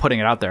know about the putting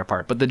it out there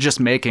part, but the just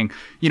making,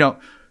 you know,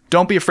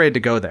 don't be afraid to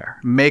go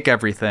there. Make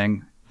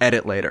everything,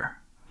 edit later.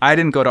 I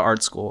didn't go to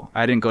art school.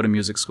 I didn't go to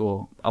music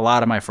school. A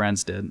lot of my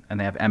friends did, and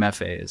they have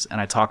MFAs,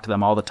 and I talk to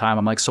them all the time.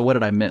 I'm like, so what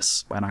did I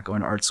miss by not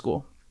going to art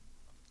school?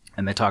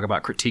 And they talk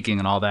about critiquing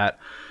and all that.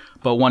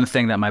 But one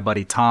thing that my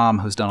buddy Tom,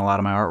 who's done a lot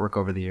of my artwork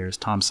over the years,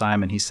 Tom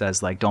Simon, he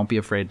says, like, don't be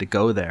afraid to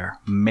go there.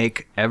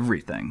 Make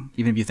everything.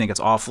 Even if you think it's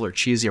awful or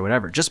cheesy or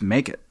whatever, just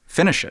make it.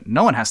 Finish it.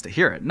 No one has to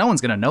hear it. No one's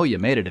going to know you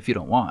made it if you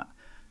don't want.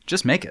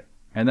 Just make it.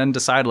 And then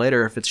decide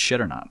later if it's shit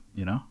or not,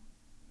 you know?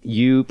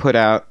 You put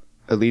out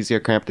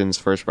Elysia Crampton's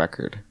first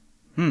record.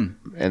 And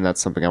that's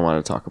something I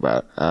want to talk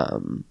about.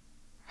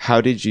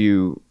 How did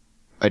you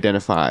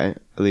identify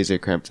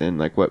Elysia Crampton?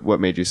 Like, what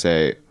made you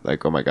say,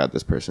 like, oh my God,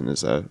 this person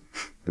is a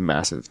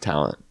massive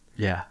talent?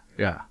 Yeah.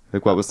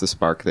 Like, what was the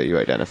spark that you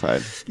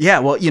identified? Yeah,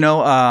 well, you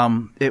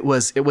know, it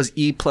was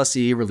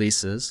E+E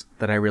Releases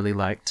that I really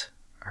liked.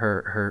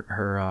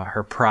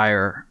 Her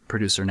prior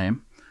producer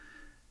name,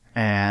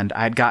 and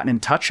I'd gotten in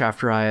touch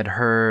after I had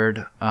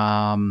heard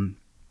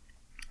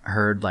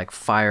like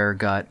Fire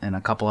Gut and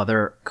a couple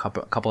other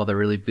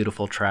really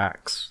beautiful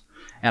tracks,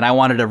 and I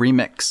wanted a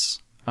remix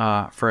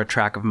for a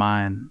track of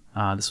mine.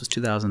 This was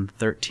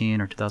 2013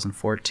 or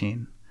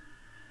 2014,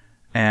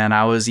 and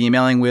I was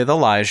emailing with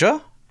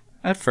Elijah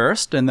at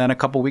first, and then a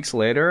couple weeks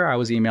later I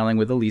was emailing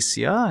with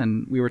Elysia,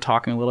 and we were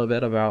talking a little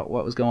bit about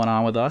what was going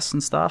on with us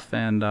and stuff,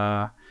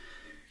 and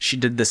she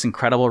did this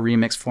incredible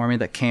remix for me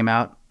that came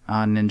out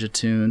on Ninja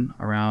Tune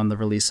around the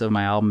release of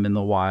my album In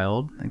the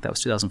Wild. I think that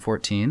was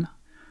 2014.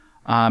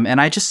 And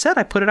I just said,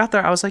 I put it out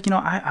there. I was like, you know,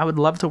 I would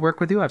love to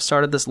work with you. I've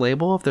started this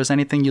label. If there's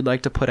anything you'd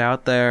like to put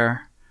out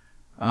there,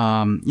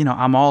 you know,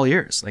 I'm all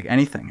ears. Like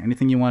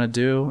anything you want to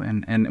do.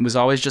 And it was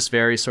always just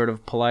very sort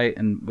of polite,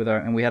 and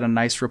we had a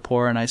nice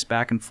rapport, a nice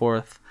back and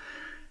forth.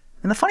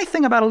 And the funny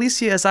thing about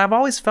Elysia is I've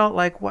always felt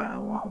like,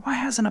 why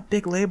hasn't a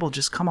big label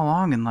just come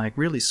along and like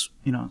really,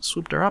 you know,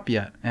 swooped her up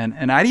yet?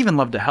 And I'd even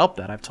love to help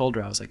that. I've told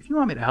her, I was like, if you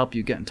want me to help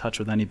you get in touch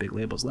with any big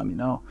labels, let me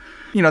know.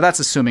 You know, that's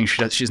assuming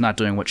she's not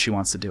doing what she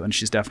wants to do. And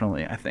she's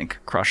definitely, I think,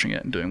 crushing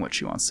it and doing what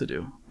she wants to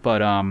do.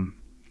 But in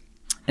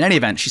any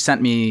event, she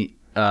sent me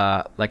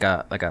like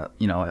a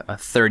you know, a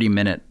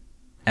 30-minute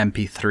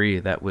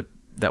MP3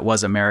 that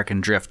was American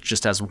Drift,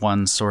 just as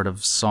one sort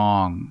of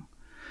song.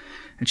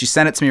 And she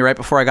sent it to me right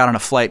before I got on a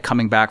flight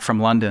coming back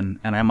from London.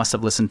 And I must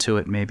have listened to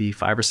it maybe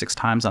 5 or 6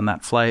 times on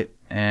that flight.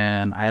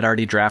 And I had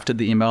already drafted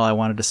the email I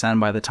wanted to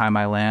send by the time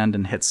I land,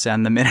 and hit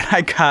send the minute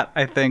I got,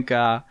 I think,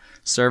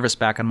 service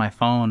back on my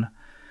phone,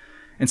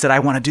 and said, I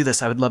want to do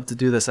this. I would love to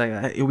do this.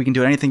 We can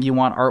do anything you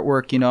want,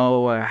 artwork, you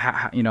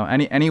know,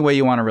 any way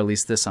you want to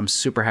release this. I'm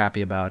super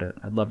happy about it.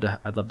 I'd love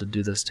to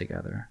do this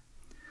together.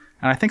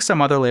 And I think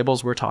some other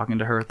labels were talking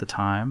to her at the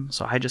time.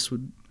 So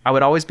I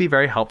would always be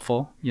very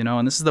helpful, you know,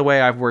 and this is the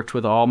way I've worked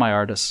with all my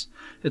artists.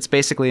 It's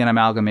basically an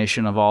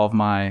amalgamation of all of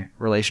my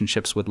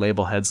relationships with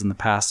label heads in the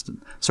past,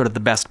 sort of the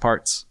best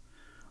parts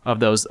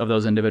of those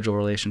individual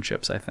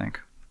relationships, I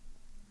think.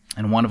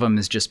 And one of them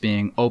is just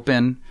being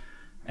open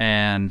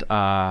and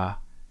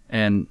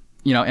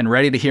you know, and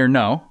ready to hear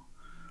no,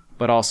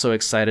 but also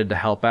excited to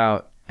help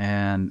out.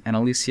 And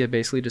Elysia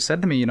basically just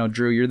said to me, you know,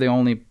 Drew, you're the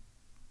only,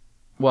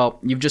 well,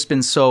 you've just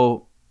been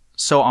so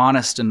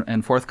honest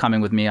and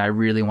forthcoming with me. I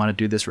really want to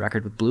do this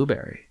record with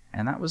Blueberry.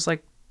 And that was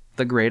like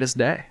the greatest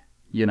day,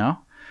 you know?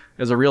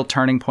 It was a real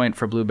turning point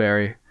for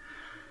Blueberry.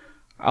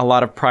 A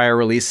lot of prior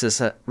releases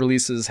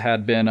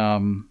had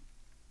been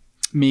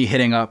me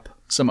hitting up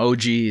some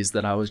OGs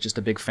that I was just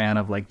a big fan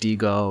of, like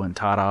Digo and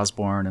Todd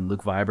Osborne and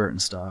Luke Vibert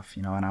and stuff,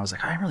 you know? And I was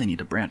like, I really need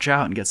to branch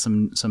out and get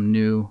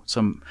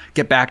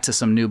get back to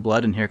some new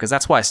blood in here. 'Cause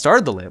that's why I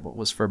started the label,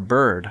 was for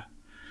Bird.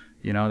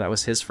 You know, that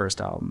was his first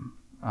album.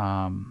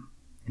 And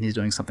he's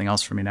doing something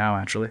else for me now,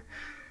 actually.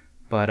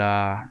 But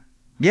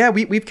yeah,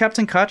 we've kept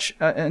in touch.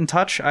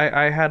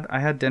 I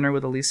had dinner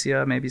with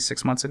Alicia maybe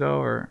 6 months ago,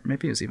 or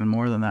maybe it was even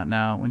more than that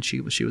now, when she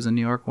was in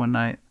New York one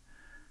night.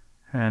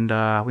 And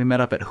we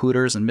met up at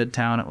Hooters in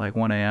Midtown at like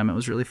 1 a.m. It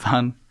was really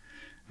fun.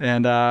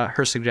 And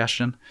her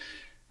suggestion.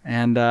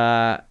 And,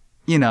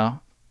 you know,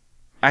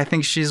 I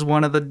think she's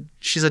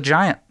a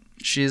giant.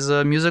 She's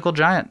a musical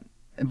giant,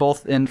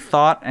 both in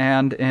thought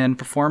and in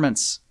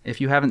performance. If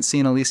you haven't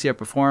seen Alicia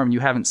perform, you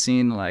haven't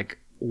seen like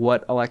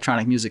what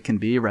electronic music can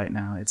be right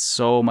now. It's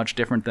so much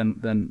different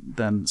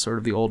than sort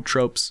of the old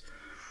tropes.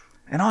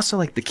 And also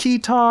like the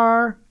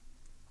keytar,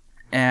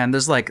 and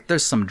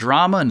there's some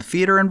drama and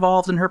theater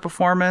involved in her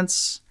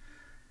performance.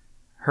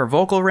 Her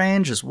vocal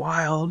range is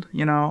wild,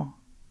 you know.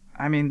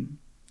 I mean,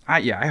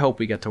 I hope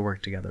we get to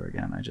work together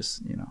again. I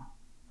just, you know,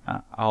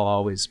 I'll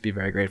always be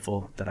very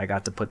grateful that I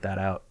got to put that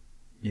out,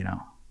 you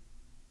know.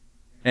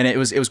 And it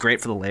was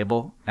great for the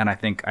label, and I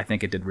think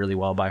it did really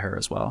well by her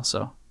as well.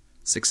 So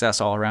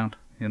success all around,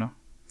 you know.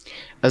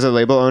 As a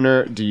label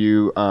owner, do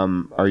you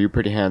are you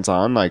pretty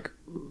hands-on? Like,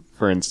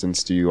 for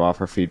instance, do you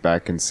offer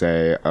feedback and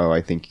say, "Oh,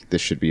 I think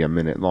this should be a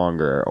minute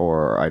longer,"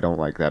 or "I don't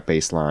like that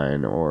bass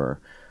line," or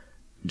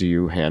do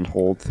you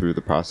handhold through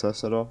the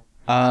process at all?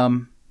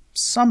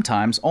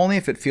 Sometimes, only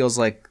if it feels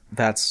like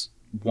that's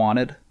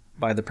wanted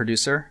by the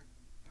producer.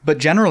 But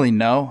generally,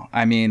 no.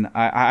 I mean,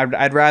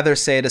 I'd rather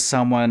say to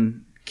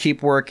someone,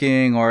 keep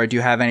working, or do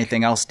you have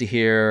anything else to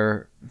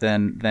hear,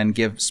 than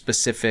give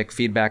specific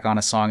feedback on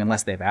a song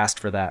unless they've asked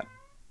for that.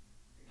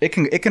 It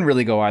can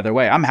really go either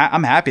way. I'm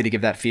happy to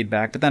give that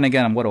feedback, but then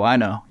again, what do I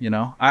know? You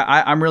know,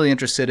 I'm really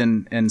interested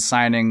in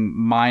signing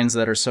minds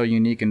that are so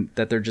unique and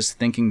that they're just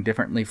thinking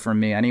differently from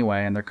me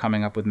anyway, and they're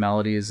coming up with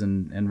melodies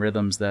and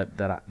rhythms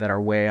that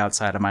are way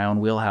outside of my own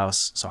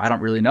wheelhouse. So I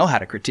don't really know how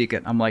to critique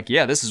it. I'm like,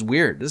 yeah, this is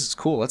weird. This is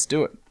cool. Let's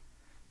do it.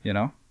 You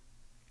know,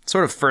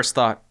 sort of first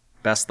thought,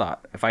 best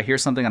thought. If I hear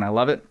something and I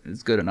love it,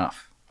 it's good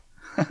enough.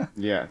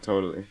 Yeah,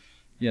 totally.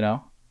 You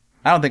know,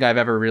 I don't think I've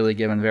ever really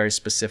given very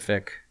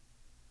specific.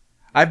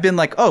 I've been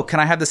like, oh, can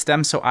I have the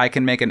stem so I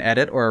can make an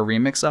edit or a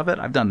remix of it?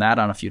 I've done that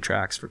on a few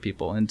tracks for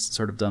people and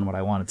sort of done what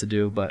I wanted to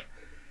do. But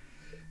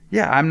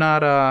yeah, I'm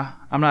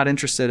not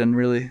interested in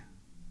really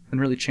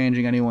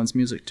changing anyone's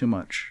music too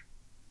much.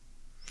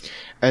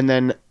 And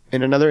then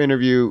in another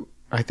interview,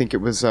 I think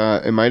it was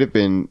it might have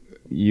been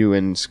you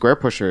and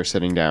Squarepusher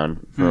sitting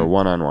down for a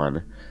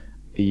one-on-one.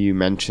 You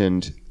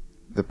mentioned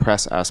the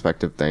press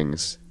aspect of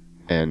things,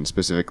 and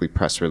specifically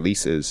press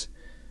releases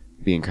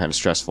being kind of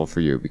stressful for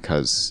you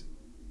because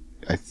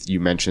you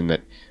mentioned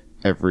that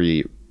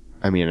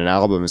an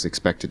album is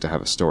expected to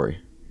have a story.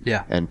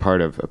 Yeah. And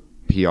part of a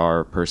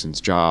PR person's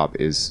job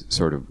is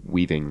sort of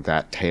weaving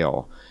that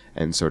tale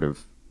and sort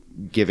of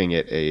giving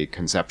it a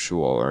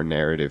conceptual or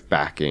narrative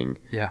backing.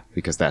 Yeah.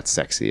 Because that's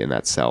sexy and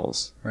that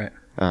sells. Right.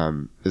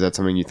 Is that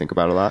something you think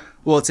about a lot?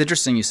 Well, it's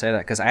interesting you say that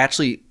because I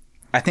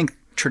think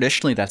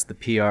traditionally that's the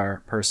PR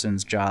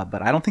person's job,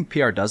 but I don't think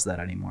PR does that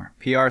anymore.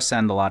 PR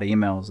send a lot of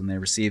emails and they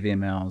receive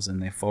emails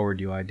and they forward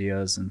you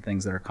ideas and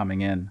things that are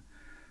coming in.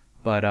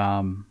 But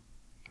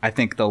I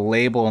think the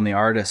label and the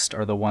artist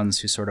are the ones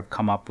who sort of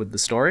come up with the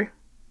story.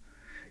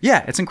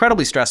 Yeah, it's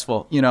incredibly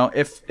stressful. You know,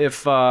 if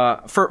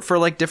for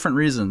like different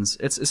reasons,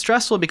 it's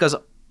stressful because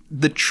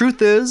the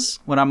truth is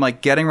when I'm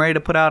like getting ready to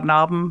put out an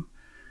album,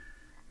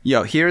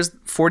 here's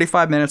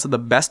 45 minutes of the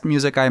best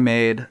music I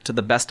made to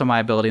the best of my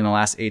ability in the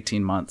last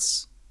 18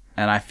 months.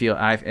 And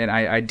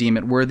I deem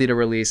it worthy to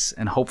release.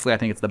 And hopefully I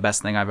think it's the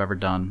best thing I've ever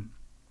done.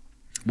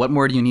 What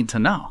more do you need to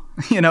know?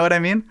 You know what I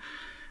mean?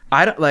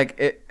 I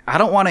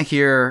don't want to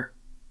hear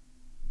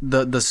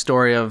the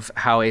story of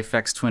how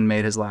Aphex Twin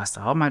made his last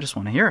album. I just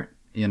want to hear it,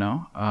 you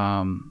know?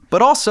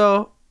 But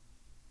also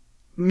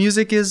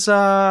music is,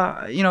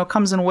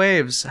 comes in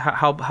waves,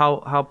 how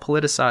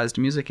politicized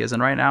music is.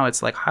 And right now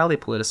it's like highly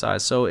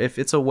politicized. So if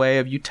it's a way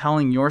of you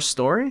telling your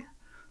story,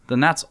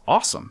 then that's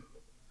awesome.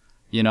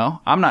 You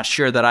know, I'm not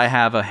sure that I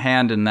have a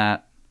hand in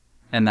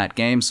that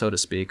game, so to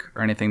speak,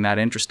 or anything that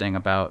interesting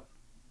about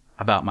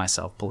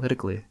myself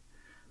politically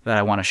that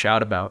I want to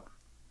shout about.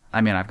 I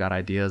mean, I've got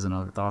ideas and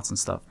other thoughts and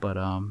stuff, but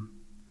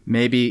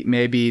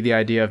maybe the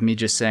idea of me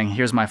just saying,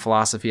 here's my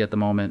philosophy at the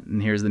moment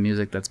and here's the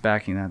music that's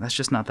backing that's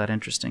just not that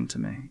interesting to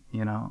me,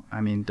 you know?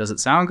 I mean, does it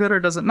sound good or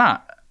does it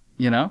not?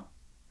 You know?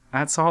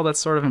 That's all that's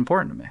sort of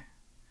important to me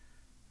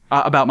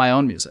about my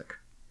own music.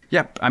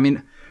 Yeah, I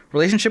mean,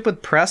 relationship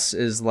with press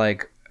is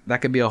like, that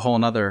could be a whole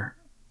nother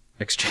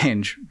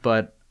exchange,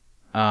 but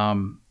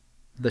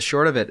the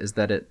short of it is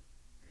that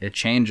it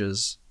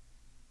changes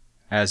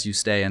as you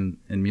stay in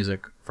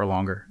music for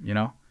longer, you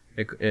know?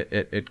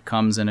 It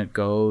comes and it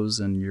goes,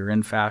 and you're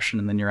in fashion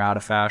and then you're out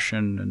of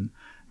fashion, and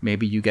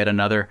maybe you get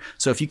another.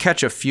 So if you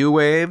catch a few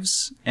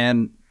waves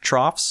and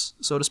troughs,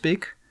 so to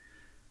speak,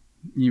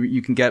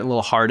 you can get a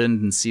little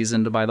hardened and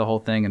seasoned by the whole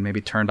thing and maybe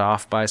turned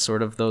off by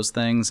sort of those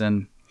things.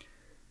 And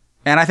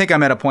And I think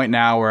I'm at a point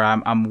now where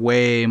I'm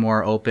way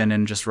more open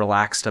and just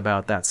relaxed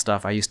about that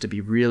stuff. I used to be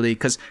really,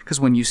 because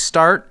when you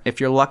start, if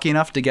you're lucky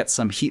enough to get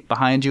some heat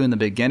behind you in the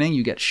beginning,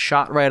 you get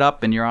shot right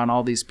up and you're on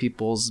all these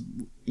people's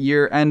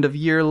end of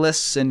year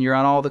lists and you're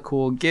on all the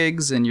cool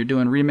gigs and you're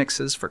doing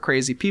remixes for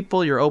crazy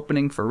people. You're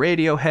opening for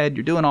Radiohead.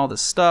 You're doing all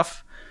this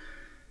stuff.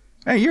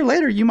 A year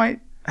later, you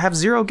might have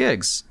 0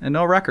 gigs and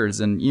no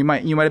records, and you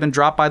might have been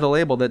dropped by the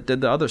label that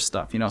did the other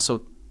stuff.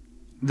 So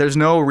there's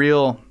no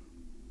real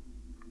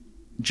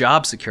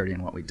job security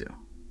in what we do,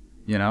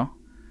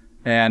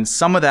 and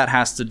some of that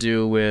has to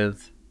do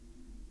with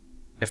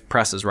if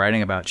press is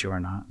writing about you or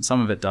not. Some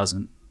of it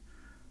doesn't.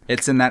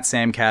 It's in that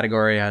same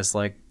category as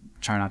like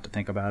try not to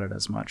think about it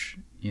as much,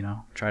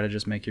 try to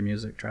just make your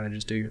music, try to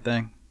just do your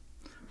thing.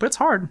 But it's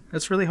hard.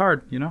 It's really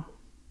hard.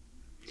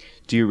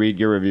 Do you read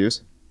your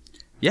reviews?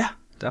 Yeah,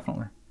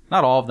 definitely.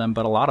 Not all of them,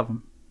 but a lot of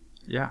them.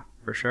 Yeah,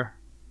 for sure.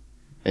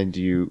 And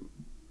do you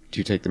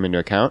take them into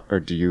account, or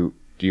do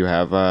you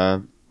have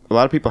a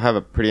lot of people have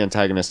a pretty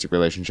antagonistic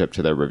relationship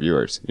to their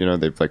reviewers?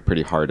 They've like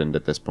pretty hardened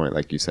at this point,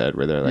 like you said,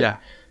 where they're like,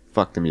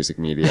 fuck the music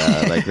media.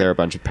 Like they're a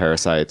bunch of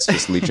parasites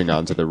just leeching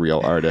onto the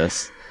real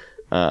artists.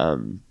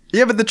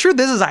 Yeah, but the truth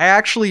is I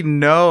actually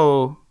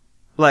know,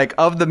 like,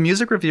 of the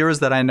music reviewers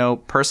that I know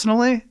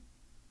personally,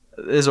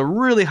 there's a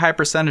really high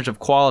percentage of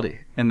quality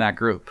in that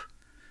group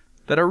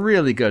that are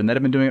really good and that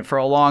have been doing it for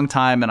a long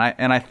time, and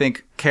I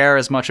think care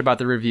as much about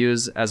the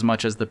reviews as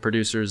much as the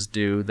producers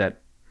do that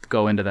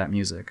go into that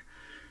music.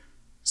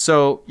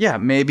 So yeah,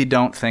 maybe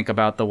don't think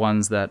about the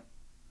ones that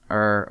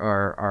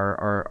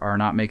are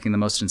not making the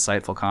most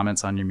insightful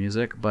comments on your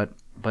music, but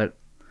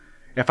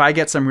if I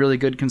get some really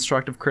good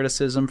constructive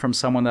criticism from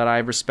someone that I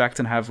respect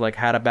and have like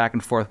had a back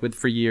and forth with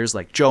for years,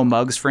 like Joe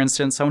Muggs, for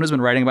instance, someone who's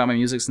been writing about my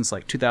music since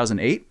like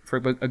 2008 for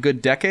a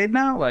good decade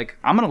now, like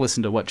I'm gonna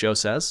listen to what Joe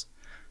says.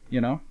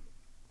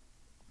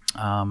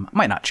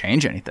 Might not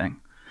change anything.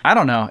 I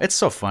don't know. It's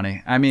so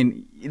funny. I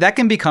mean, that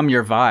can become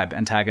your vibe,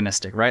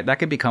 antagonistic, right? That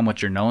can become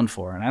what you're known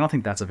for. And I don't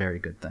think that's a very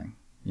good thing.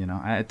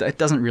 It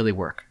doesn't really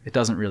work. It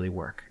doesn't really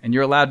work. And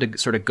you're allowed to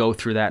sort of go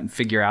through that and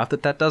figure out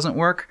that doesn't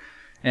work.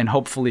 And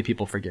hopefully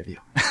people forgive you.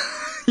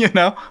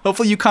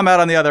 Hopefully you come out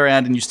on the other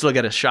end and you still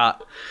get a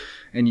shot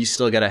and you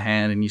still get a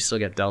hand and you still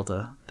get dealt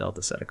a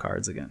set of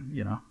cards again,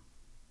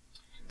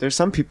 There's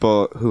some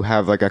people who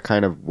have like a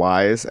kind of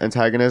wise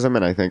antagonism,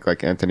 and I think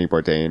like Anthony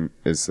Bourdain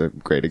is a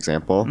great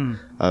example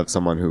of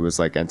someone who was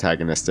like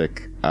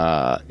antagonistic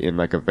in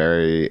like a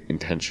very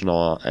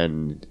intentional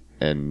and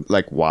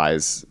like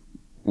wise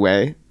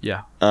way.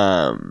 Yeah.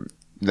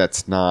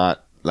 That's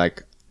not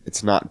like,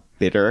 it's not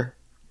bitter,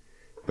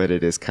 but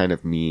it is kind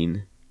of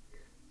mean.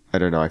 I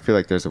don't know. I feel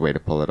like there's a way to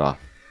pull it off,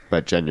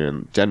 but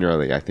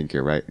generally, I think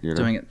you're right.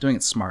 Doing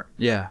it smart.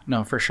 Yeah.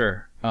 No, for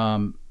sure.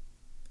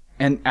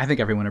 And I think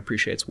everyone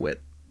appreciates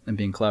wit and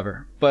being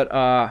clever. But,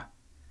 I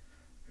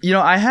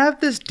have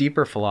this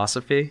deeper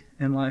philosophy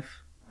in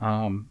life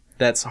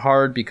that's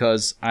hard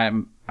because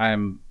I'm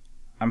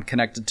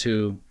connected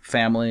to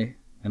family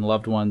and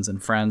loved ones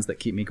and friends that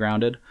keep me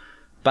grounded.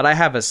 But I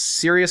have a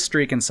serious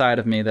streak inside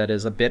of me that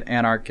is a bit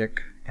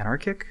anarchic.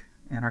 Anarchic?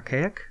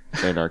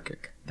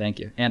 Thank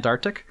you.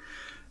 Antarctic.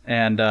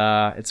 And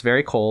it's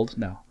very cold.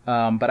 No.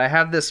 But I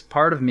have this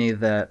part of me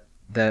that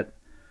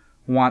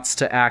wants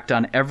to act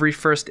on every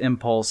first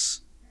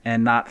impulse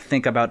and not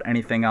think about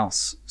anything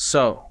else.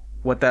 So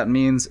what that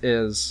means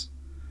is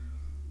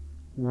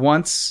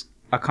once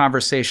a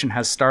conversation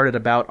has started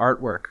about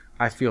artwork,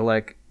 I feel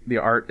like the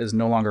art is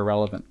no longer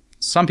relevant.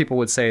 Some people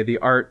would say the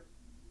art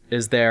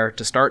is there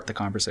to start the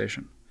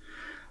conversation.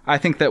 I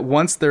think that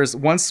once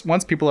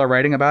people are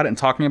writing about it and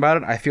talking about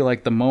it, I feel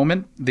like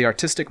the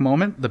artistic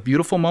moment, the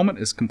beautiful moment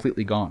is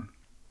completely gone.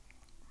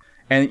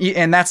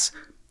 And that's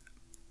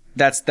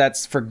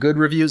for good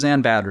reviews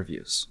and bad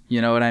reviews.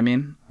 You know what I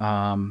mean?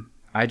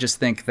 I just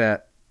think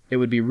that it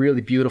would be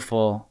really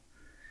beautiful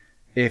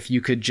if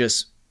you could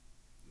just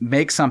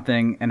make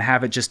something and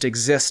have it just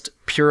exist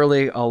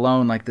purely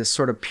alone, like this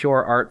sort of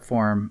pure art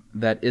form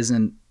that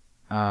isn't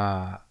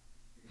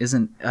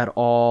at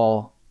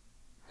all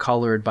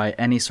colored by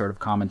any sort of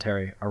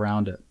commentary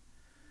around it.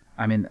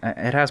 I mean,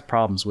 it has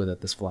problems with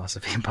it, this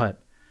philosophy,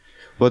 but...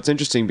 Well, it's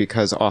interesting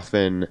because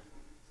often,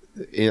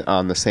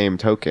 on the same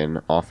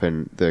token,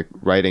 often the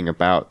writing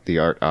about the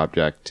art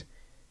object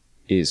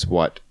is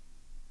what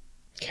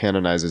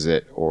canonizes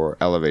it or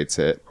elevates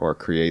it or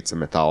creates a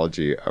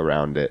mythology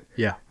around it.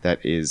 Yeah.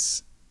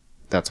 That's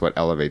what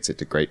elevates it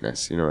to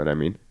greatness. You know what I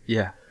mean?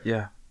 Yeah,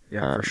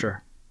 for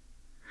sure.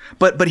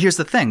 But here's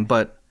the thing,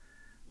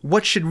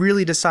 what should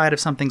really decide if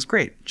something's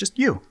great? Just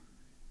you.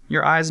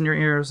 Your eyes and your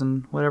ears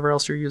and whatever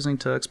else you're using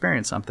to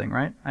experience something,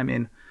 right? I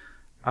mean,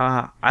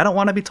 I don't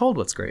want to be told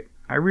what's great.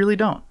 I really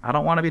don't. I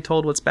don't want to be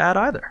told what's bad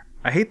either.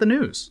 I hate the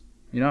news.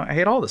 I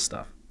hate all this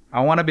stuff.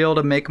 I want to be able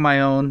to make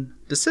my own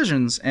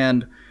decisions,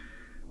 and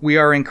we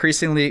are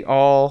increasingly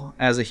all,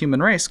 as a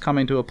human race,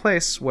 coming to a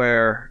place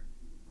where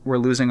we're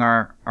losing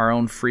our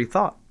own free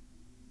thought.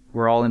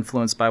 We're all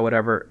influenced by what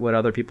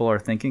other people are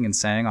thinking and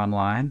saying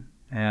online,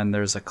 and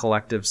there's a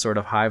collective sort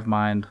of hive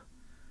mind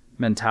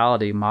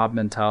mentality, mob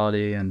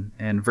mentality, and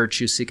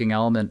virtue-seeking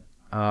element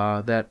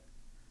that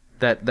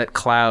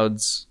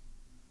clouds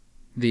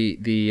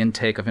the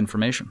intake of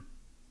information.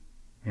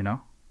 You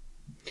know.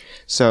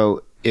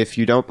 So if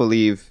you don't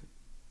believe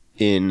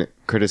in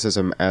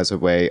criticism as a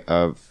way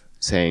of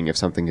saying if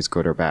something is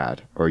good or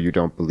bad, or you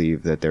don't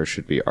believe that there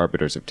should be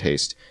arbiters of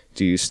taste,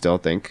 do you still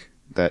think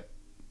that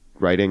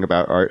writing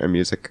about art and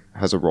music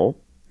has a role?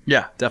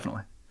 Yeah,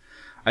 definitely.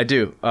 I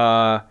do.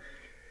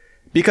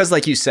 Because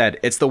like you said,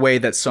 it's the way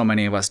that so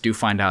many of us do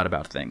find out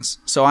about things.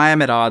 So I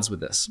am at odds with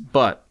this.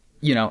 But,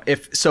 you know,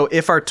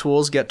 if our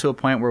tools get to a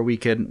point where we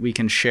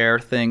can share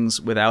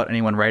things without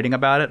anyone writing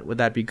about it, would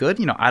that be good?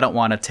 You know, I don't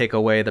want to take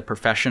away the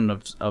profession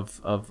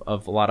of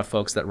a lot of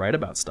folks that write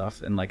about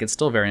stuff. And like, it's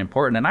still very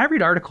important. And I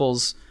read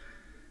articles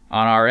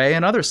on RA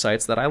and other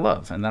sites that I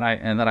love and that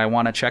I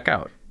want to check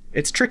out.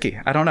 It's tricky.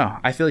 I don't know.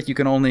 I feel like you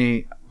can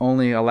only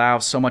allow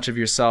so much of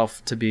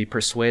yourself to be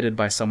persuaded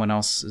by someone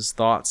else's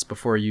thoughts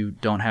before you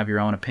don't have your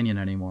own opinion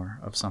anymore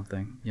of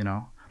something, you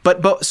know?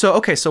 But so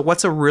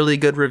what's a really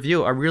good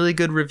review? A really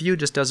good review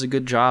just does a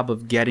good job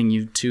of getting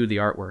you to the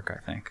artwork,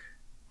 I think.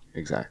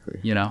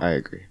 Exactly. You know? I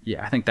agree.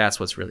 Yeah, I think that's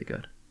what's really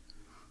good.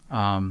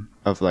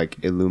 Of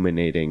like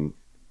illuminating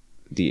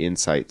the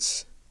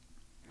insights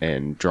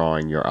and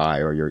drawing your eye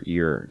or your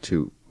ear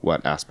to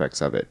what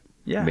aspects of it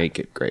make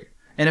it great.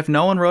 And if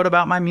no one wrote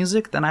about my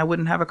music, then I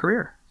wouldn't have a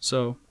career.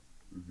 So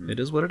It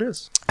is what it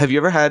is. Have you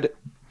ever had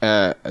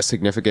a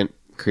significant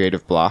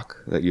creative block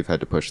that you've had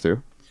to push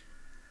through?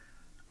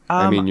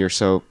 I mean, you're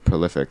so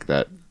prolific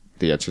that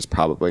the answer is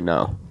probably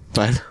no.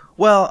 But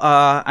well,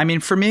 I mean,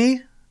 for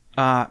me,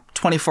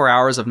 24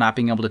 hours of not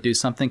being able to do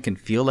something can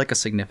feel like a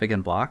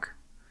significant block.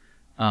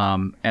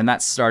 And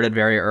that started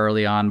very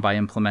early on by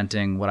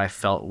implementing what I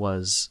felt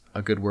was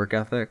a good work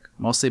ethic,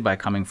 mostly by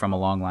coming from a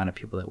long line of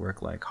people that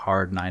work like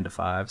hard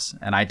 9-to-5s.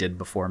 And I did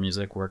before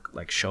music work,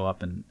 like show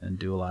up and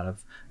do a lot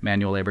of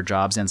manual labor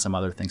jobs and some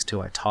other things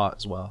too. I taught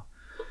as well.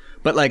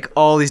 But like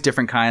all these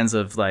different kinds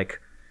of like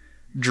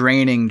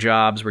draining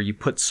jobs where you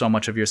put so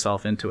much of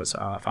yourself into it.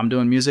 So if I'm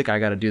doing music, I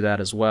got to do that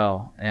as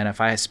well. And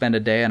if I spend a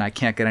day and I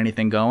can't get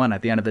anything going,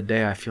 at the end of the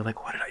day, I feel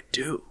like, what did I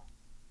do?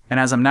 And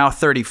as I'm now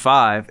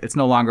 35, it's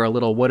no longer a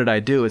little, what did I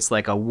do? It's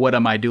like a, what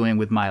am I doing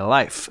with my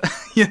life?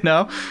 You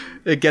know,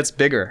 it gets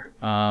bigger.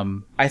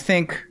 I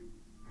think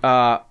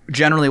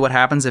generally what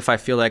happens if I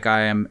feel like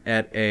I am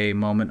at a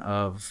moment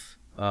of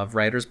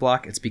writer's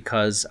block, it's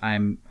because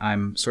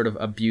I'm sort of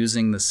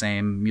abusing the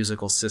same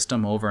musical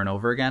system over and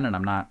over again. And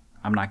I'm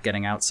not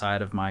getting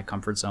outside of my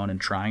comfort zone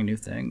and trying new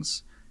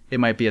things.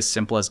 It might be as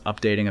simple as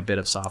updating a bit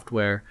of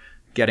software,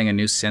 getting a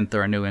new synth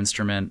or a new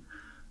instrument,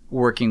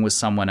 working with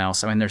someone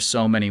else. I mean, there's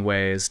so many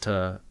ways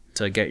to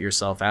get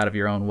yourself out of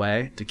your own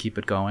way to keep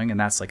it going. And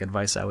that's like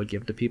advice I would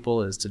give to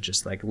people, is to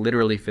just like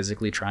literally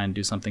physically try and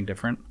do something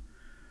different.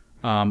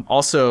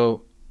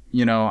 Also,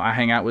 you know, I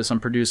hang out with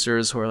some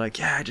producers who are like,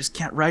 yeah, I just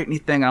can't write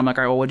anything. And I'm like,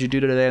 all right, well, what'd you do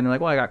today? And they're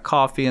like, well, I got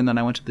coffee and then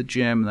I went to the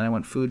gym and then I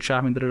went food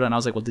shopping. And I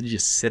was like, well, did you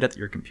just sit at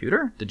your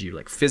computer? Did you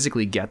like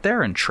physically get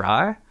there and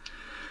try?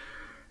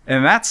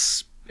 And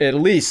that's at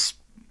least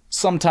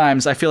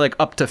sometimes I feel like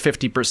up to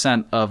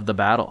 50% of the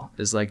battle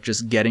is like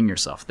just getting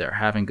yourself there,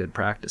 having good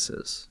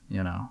practices,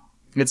 you know.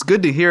 It's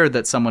good to hear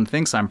that someone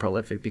thinks I'm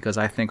prolific, because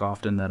I think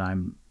often that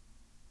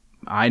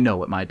I know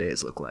what my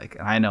days look like.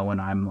 And I know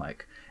when I'm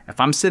like, if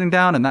I'm sitting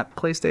down and that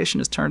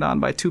PlayStation is turned on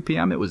by 2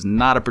 p.m., it was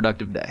not a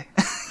productive day.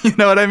 You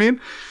know what I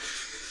mean?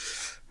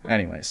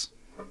 Anyways.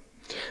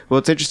 Well,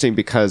 it's interesting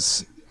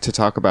because to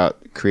talk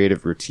about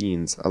creative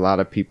routines, a lot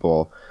of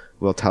people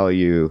will tell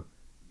you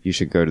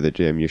should go to the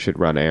gym, you should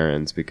run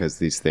errands, because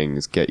these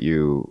things get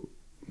your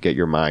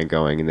mind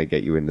going and they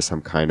get you into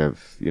some kind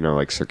of, you know,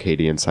 like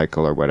circadian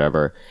cycle or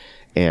whatever.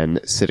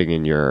 And sitting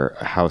in your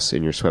house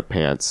in your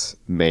sweatpants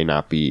may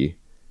not be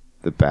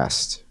the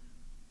best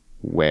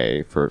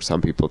way for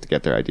some people to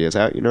get their ideas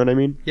out. You know what I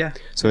mean? Yeah.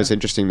 So It's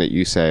interesting that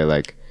you say,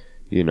 like,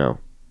 you know,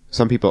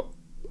 some people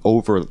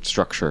over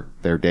structure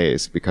their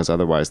days because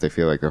otherwise they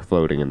feel like they're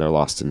floating and they're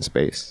lost in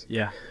space.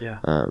 Yeah.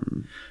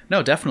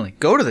 No, definitely.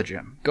 Go to the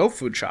gym. Go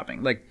food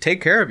shopping. Like,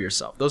 take care of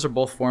yourself. Those are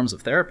both forms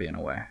of therapy in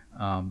a way.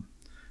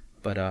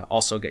 But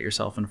also get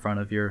yourself in front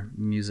of your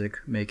music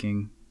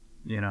making,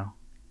 you know,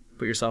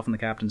 put yourself in the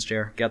captain's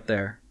chair. Get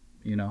there,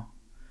 you know.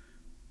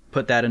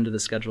 Put that into the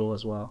schedule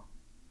as well.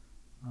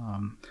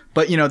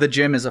 But, you know, the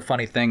gym is a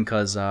funny thing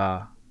because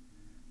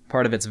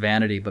part of it's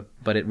vanity,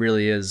 but it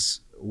really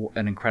is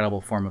an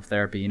incredible form of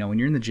therapy. You know, when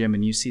you're in the gym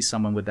and you see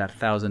someone with that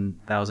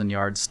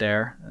 1,000-yard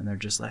stare and they're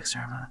just like,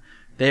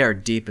 they are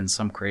deep in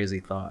some crazy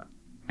thought.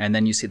 And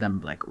then you see them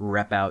like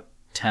rep out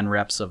 10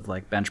 reps of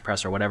like bench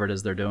press or whatever it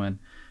is they're doing. And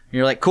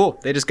you're like, cool,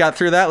 they just got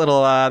through that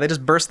little, they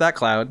just burst that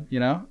cloud,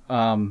 you know?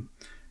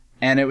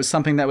 And it was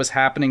something that was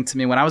happening to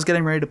me when I was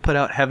getting ready to put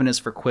out Heaven is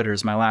for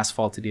Quitters, my last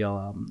Fall to DL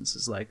album. This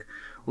is like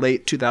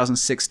late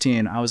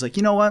 2016. I was like,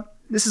 you know what?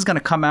 This is going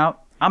to come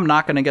out. I'm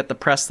not going to get the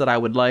press that I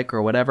would like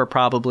or whatever,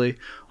 probably.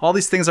 All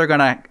these things are going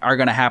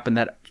to happen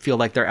that feel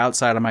like they're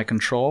outside of my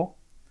control.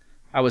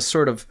 I was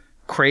sort of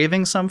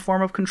craving some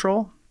form of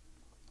control.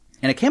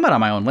 And it came out on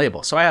my own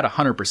label. So I had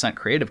 100%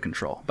 creative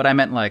control. But I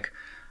meant like,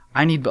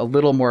 I need a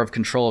little more of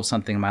control of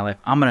something in my life.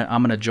 I'm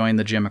gonna join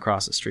the gym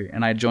across the street.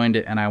 And I joined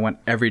it and I went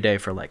every day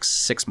for like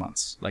 6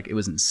 months. Like it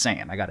was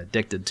insane. I got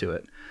addicted to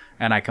it.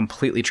 And I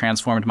completely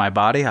transformed my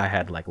body. I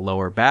had like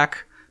lower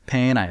back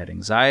pain. I had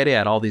anxiety. I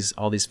had all these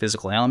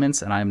physical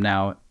ailments. And I'm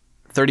now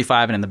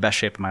 35 and in the best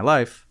shape of my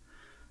life.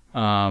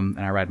 And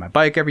I ride my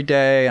bike every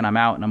day and I'm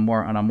out and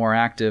I'm more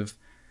active.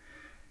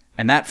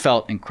 And that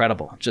felt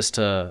incredible.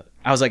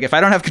 I was like, if I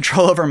don't have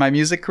control over my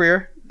music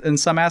career in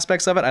some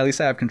aspects of it, at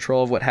least I have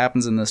control of what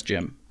happens in this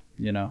gym,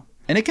 you know?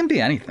 And it can be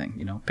anything,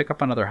 you know, pick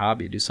up another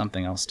hobby, do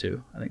something else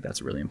too. I think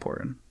that's really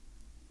important.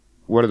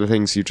 One of the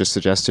things you just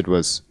suggested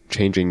was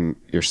changing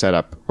your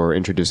setup or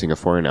introducing a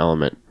foreign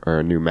element or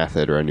a new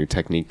method or a new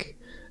technique.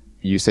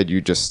 You said you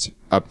just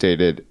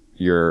updated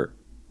your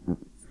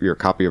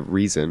copy of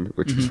Reason,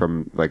 which was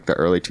from like the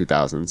early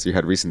 2000s. You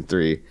had Reason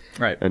 3.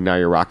 Right. And now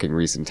you're rocking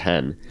Reason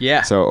 10.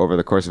 Yeah. So over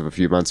the course of a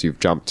few months, you've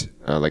jumped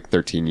like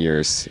 13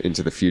 years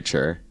into the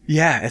future.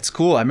 Yeah, it's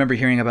cool. I remember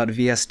hearing about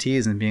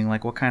VSTs and being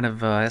like, what kind of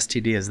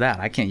STD is that?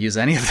 I can't use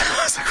any of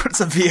those. Like,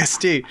 what's a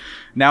VST?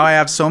 Now I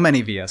have so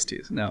many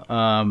VSTs.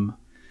 No.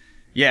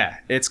 Yeah,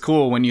 it's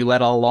cool when you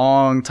let a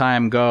long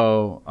time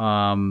go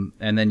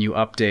and then you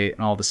update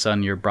and all of a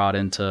sudden you're brought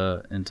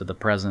into the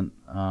present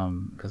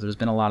because there's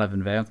been a lot of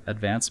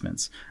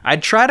advancements. I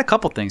tried a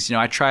couple things. You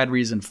know, I tried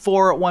Reason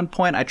 4 at one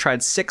point. I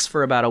tried 6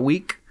 for about a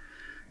week.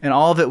 And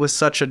all of it was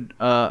such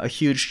a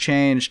huge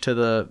change to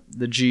the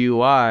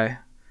GUI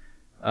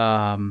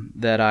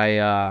that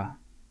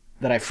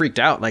I freaked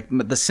out. Like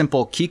the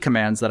simple key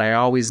commands that I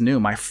always knew,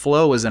 my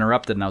flow was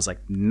interrupted and I was like,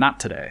 not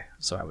today.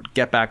 So I would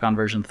get back on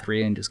version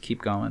 3 and just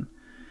keep going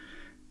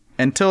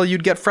until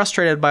you'd get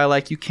frustrated by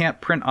like, you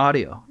can't print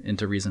audio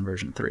into Reason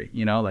version 3,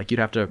 you know, like you'd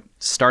have to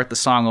start the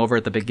song over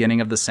at the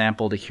beginning of the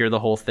sample to hear the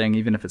whole thing.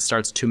 Even if it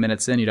starts 2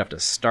 minutes in, you'd have to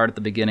start at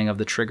the beginning of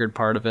the triggered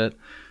part of it.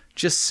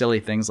 Just silly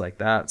things like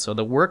that. So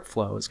the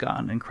workflow has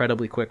gotten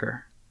incredibly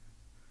quicker.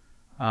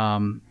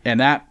 And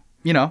that,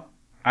 you know,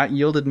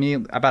 yielded me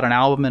about an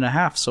album and a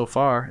half so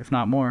far, if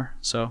not more.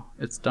 So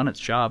it's done its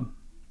job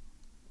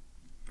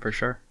for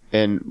sure.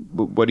 And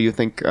what do you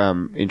think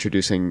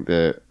introducing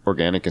the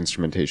organic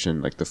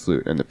instrumentation like the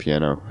flute and the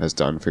piano has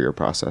done for your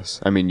process?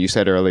 I mean, you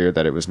said earlier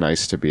that it was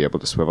nice to be able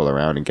to swivel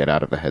around and get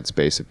out of the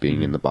headspace of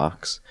being in the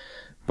box.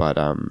 But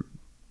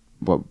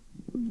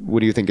what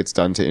do you think it's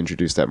done to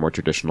introduce that more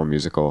traditional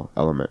musical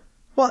element?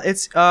 Well,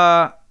 it's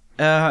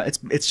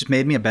just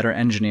made me a better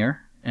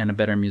engineer and a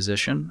better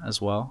musician as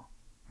well.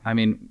 I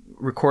mean,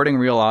 recording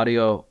real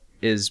audio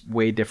is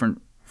way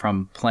different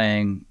from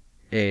playing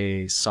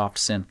a soft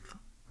synth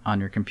on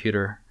your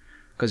computer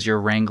because you're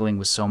wrangling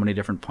with so many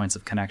different points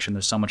of connection.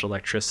 There's so much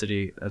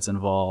electricity that's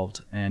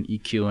involved and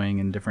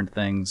EQing and different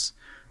things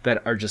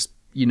that are just,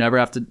 you never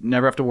have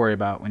to worry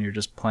about when you're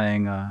just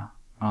playing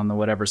on the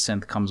whatever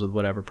synth comes with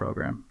whatever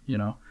program, you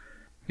know.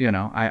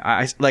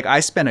 I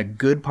spend a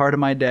good part of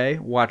my day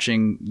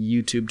watching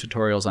YouTube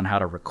tutorials on how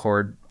to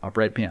record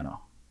upright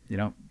piano, you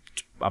know,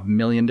 a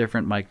million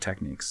different mic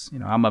techniques. You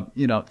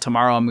know,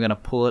 tomorrow I'm going to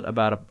pull it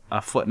about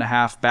a foot and a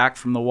half back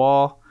from the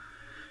wall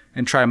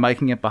and try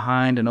miking it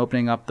behind and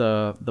opening up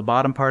the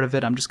bottom part of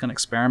it. I'm just going to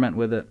experiment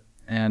with it.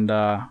 And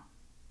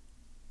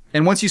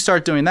once you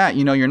start doing that,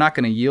 you know, you're not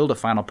going to yield a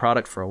final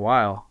product for a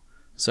while.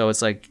 So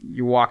it's like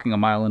you're walking a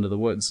mile into the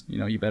woods. You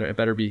know, you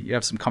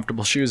have some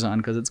comfortable shoes on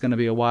because it's going to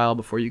be a while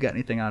before you get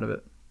anything out of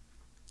it.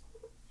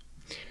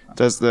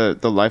 Does the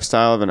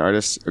lifestyle of an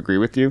artist agree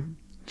with you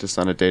just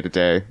on a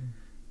day-to-day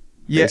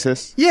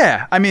basis?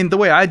 Yeah. I mean, the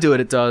way I do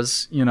it, it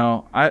does. You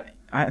know,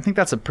 I think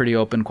that's a pretty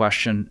open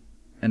question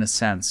in a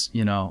sense,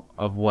 you know,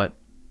 of what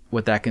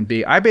that can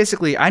be. I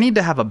need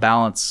to have a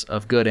balance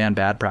of good and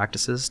bad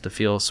practices to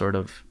feel sort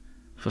of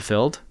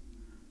fulfilled.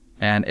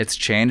 And it's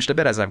changed a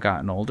bit as I've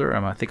gotten older.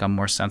 I think I'm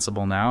more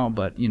sensible now,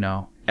 but you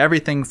know,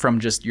 everything from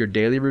just your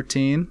daily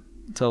routine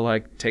to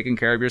like taking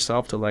care of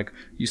yourself to like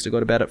used to go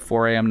to bed at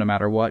 4 a.m. no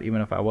matter what, even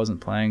if I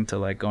wasn't playing, to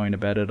like going to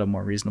bed at a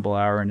more reasonable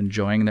hour and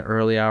enjoying the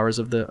early hours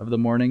of the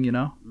morning, you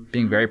know,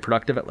 being very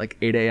productive at like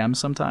 8 a.m.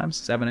 sometimes,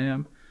 7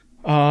 a.m.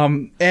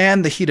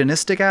 And the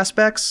hedonistic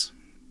aspects,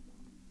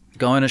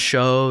 going to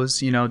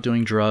shows, you know,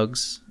 doing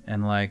drugs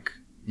and like,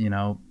 you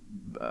know,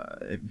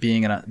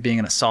 being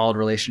in a solid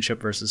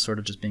relationship versus sort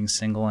of just being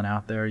single and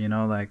out there, you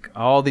know, like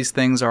all these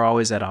things are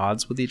always at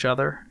odds with each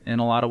other in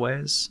a lot of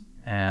ways.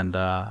 And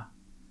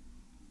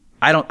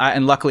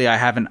luckily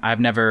I've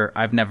never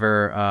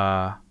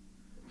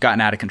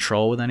gotten out of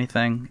control with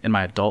anything in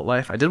my adult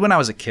life. I did when I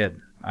was a kid.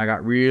 I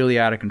got really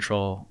out of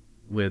control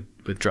with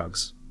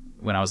drugs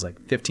when I was like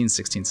 15,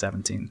 16,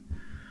 17,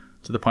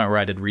 to the point where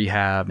I did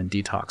rehab and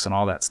detox and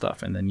all that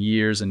stuff. And then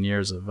years and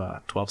years of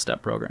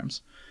 12-step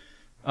programs.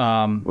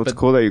 It's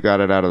cool that you got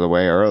it out of the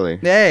way early.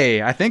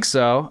 Hey, I think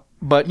so.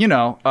 But, you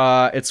know,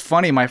 it's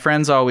funny. My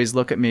friends always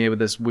look at me with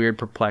this weird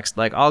perplexed,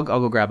 like I'll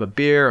go grab a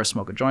beer or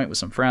smoke a joint with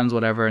some friends,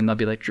 whatever. And they'll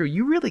be like, Drew,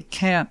 you really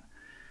can't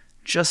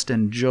just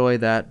enjoy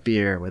that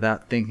beer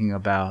without thinking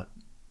about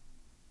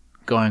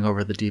going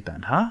over the deep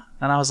end, huh?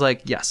 And I was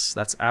like, yes,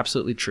 that's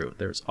absolutely true.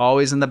 There's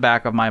always in the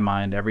back of my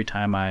mind every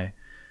time I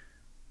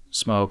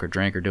smoke or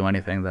drink or do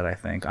anything that I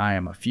think I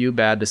am a few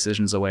bad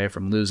decisions away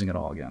from losing it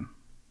all again,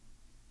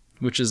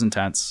 which is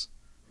intense,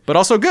 but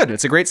also good.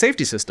 It's a great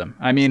safety system.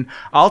 I mean,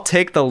 I'll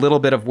take the little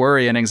bit of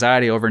worry and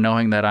anxiety over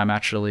knowing that I'm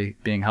actually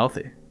being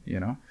healthy, you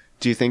know?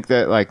 Do you think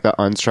that like the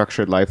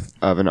unstructured life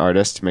of an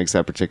artist makes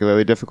that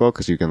particularly difficult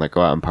because you can like go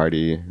out and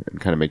party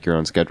and kind of make your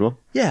own schedule?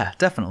 Yeah,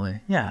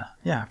 definitely.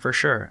 Yeah, for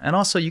sure. And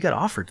also you get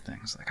offered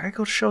things. Like I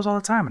go to shows all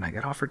the time and I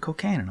get offered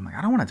cocaine and I'm like,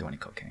 I don't want to do any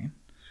cocaine.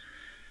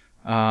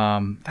 I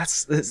want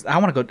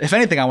to go, if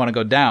anything, I want to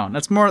go down.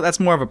 That's more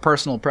of a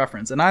personal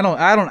preference. And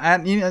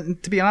you know,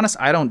 to be honest,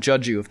 I don't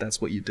judge you if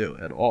that's what you do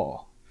at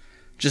all.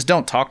 Just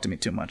don't talk to me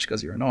too much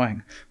because you're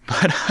annoying,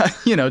 but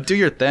you know, do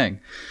your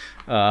thing.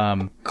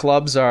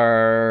 Clubs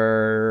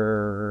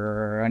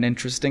are an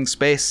interesting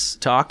space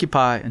to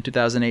occupy in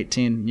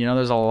 2018. You know,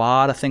 there's a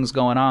lot of things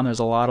going on. There's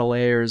a lot of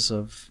layers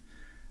of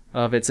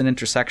it's an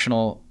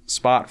intersectional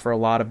spot for a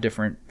lot of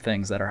different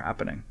things that are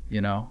happening,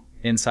 you know,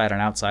 inside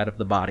and outside of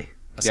the body,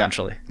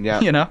 essentially. Yeah.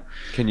 You know?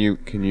 Can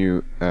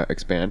you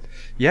expand?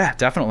 Yeah,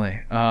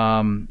 definitely.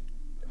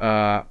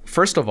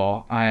 First of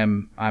all,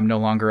 I'm no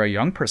longer a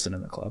young person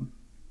in the club.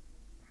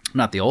 I'm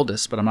not the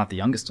oldest, but I'm not the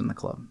youngest in the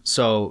club.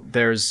 So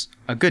there's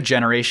a good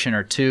generation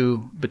or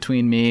two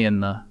between me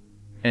and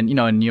you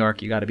know, in New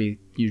York,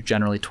 you're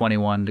generally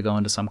 21 to go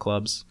into some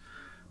clubs,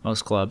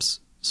 most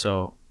clubs.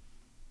 So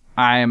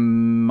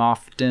I'm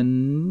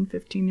often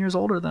 15 years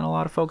older than a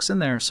lot of folks in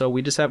there. So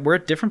we're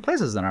at different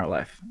places in our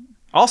life.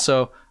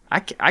 Also, I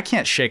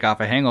can't shake off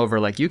a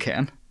hangover like you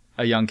can,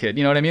 a young kid.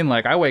 You know what I mean?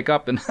 Like I wake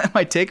up and it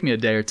might take me a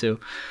day or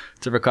two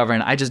to recover.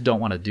 And I just don't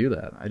want to do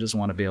that. I just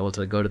want to be able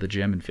to go to the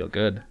gym and feel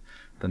good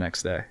the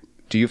next day.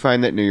 Do you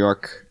find that New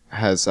York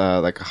has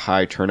like a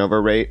high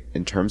turnover rate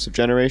in terms of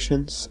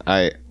generations?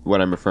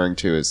 What I'm referring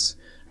to is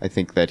I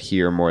think that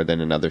here more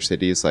than in other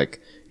cities, like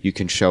you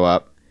can show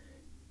up,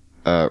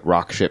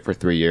 rock shit for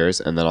 3 years,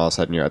 and then all of a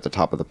sudden you're at the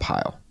top of the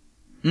pile.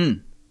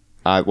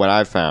 What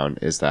I've found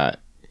is that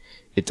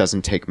it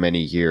doesn't take many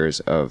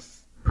years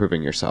of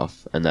proving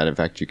yourself, and that in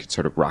fact you can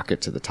sort of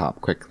rocket to the top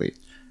quickly.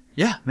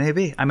 Yeah,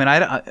 maybe. I mean,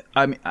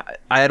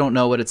 I don't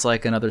know what it's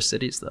like in other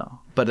cities though,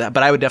 but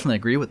I would definitely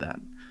agree with that.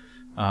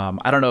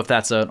 I don't know if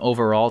that's an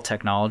overall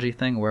technology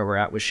thing where we're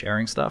at with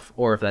sharing stuff,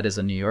 or if that is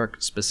a New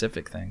York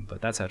specific thing.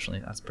 But that's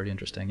pretty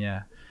interesting.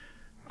 Yeah.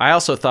 I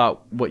also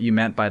thought what you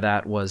meant by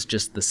that was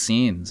just the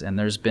scenes, and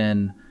there's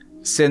been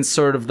since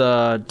sort of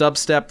the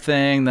dubstep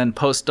thing, then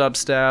post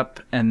dubstep,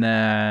 and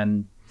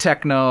then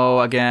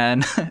techno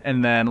again,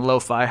 and then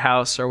lo-fi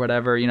house or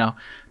whatever. You know,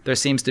 there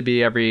seems to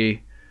be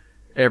every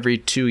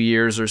 2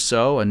 years or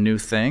so a new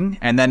thing,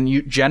 and then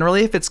you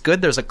generally, if it's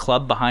good, there's a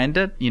club behind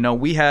it. You know,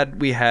 we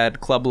had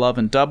Club Love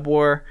and Dub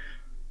War.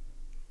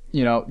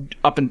 You know,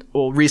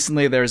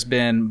 recently there's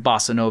been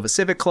Bossa Nova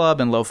Civic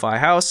Club and Lo-Fi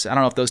House. I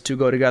don't know if those two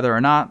go together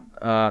or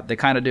not. They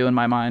kind of do in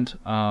my mind,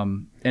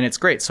 and it's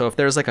great. So if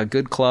there's like a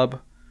good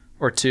club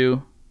or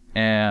two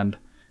and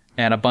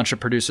a bunch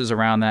of producers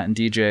around that and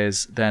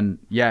DJs, then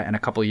yeah, in a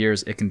couple of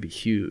years it can be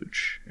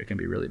huge. It can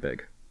be really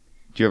big.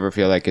 Do you ever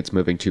feel like it's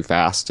moving too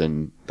fast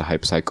and the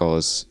hype cycle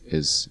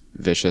is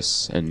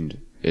vicious and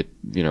it,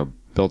 you know,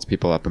 builds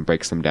people up and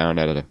breaks them down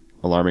at an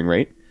alarming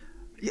rate?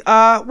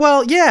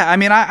 Well, yeah. I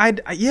mean,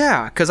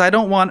 yeah, because I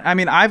don't want. I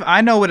mean,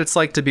 I know what it's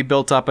like to be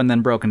built up and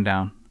then broken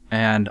down,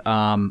 and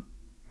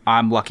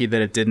I'm lucky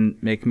that it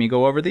didn't make me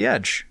go over the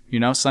edge.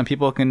 You know, some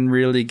people can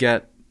really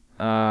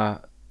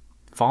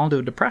fall into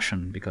a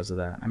depression because of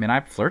that. I mean,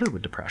 I've flirted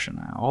with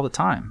depression all the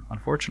time.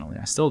 Unfortunately,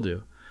 I still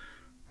do.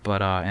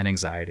 But and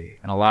anxiety,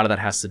 and a lot of that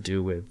has to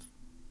do with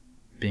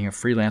being a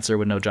freelancer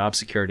with no job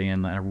security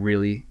in a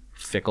really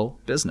fickle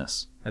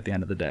business at the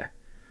end of the day.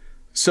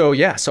 So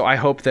yeah, so I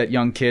hope that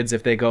young kids,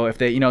 if they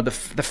you know, the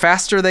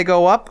faster they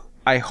go up,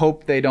 I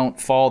hope they don't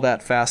fall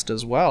that fast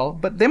as well.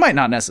 But they might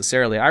not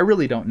necessarily. I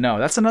really don't know.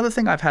 That's another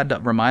thing I've had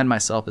to remind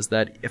myself, is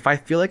that if I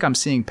feel like I'm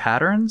seeing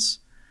patterns,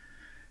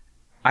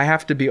 I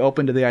have to be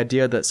open to the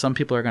idea that some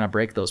people are going to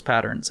break those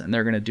patterns and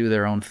they're going to do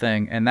their own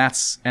thing, and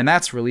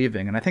that's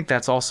relieving. And I think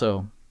that's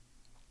also,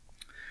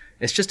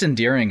 it's just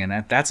endearing,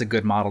 and that's a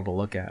good model to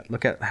look at.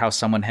 Look at how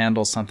someone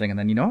handles something, and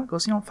then, you know what,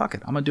 goes, you know, fuck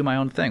it, I'm gonna do my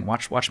own thing.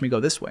 Watch me go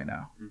this way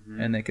now,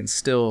 and they can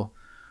still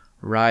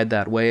ride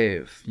that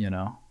wave. You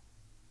know,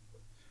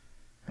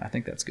 I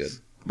think that's good.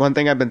 One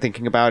thing I've been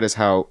thinking about is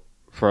how,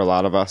 for a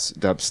lot of us,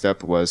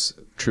 dubstep was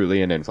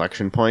truly an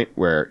inflection point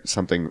where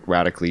something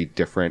radically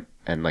different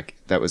and like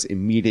that was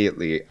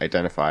immediately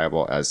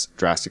identifiable as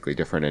drastically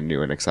different and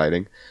new and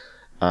exciting,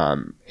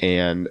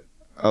 and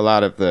a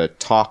lot of the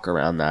talk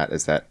around that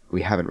is that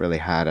we haven't really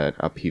had an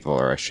upheaval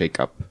or a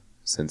shakeup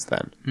since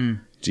then.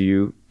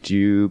 Do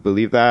you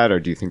believe that, or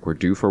do you think we're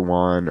due for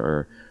one,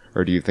 or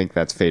do you think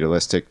that's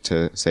fatalistic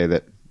to say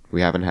that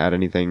we haven't had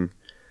anything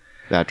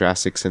that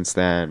drastic since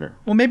then? Or?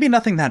 Well, maybe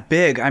nothing that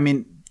big. I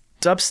mean,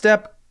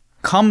 dubstep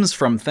comes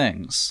from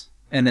things.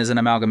 and is an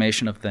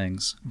amalgamation of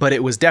things. But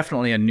it was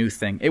definitely a new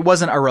thing. It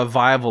wasn't a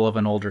revival of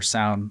an older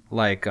sound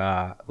like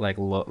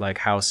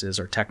houses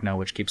or techno,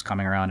 which keeps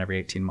coming around every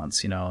 18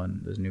 months,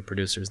 and there's new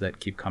producers that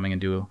keep coming and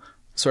do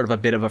sort of a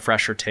bit of a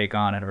fresher take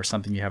on it, or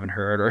something you haven't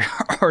heard,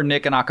 or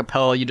Nick and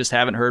acapella you just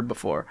haven't heard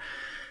before.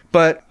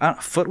 But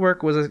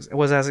Footwork was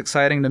as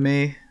exciting to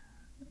me,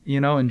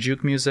 in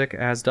juke music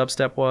as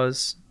dubstep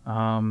was.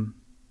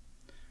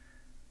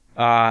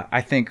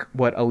 I think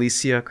what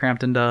Alicia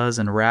Crampton does,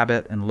 and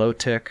Rabbit and Low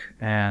Tick,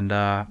 and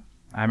I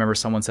remember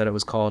someone said it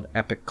was called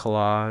Epic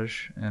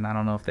Collage, and I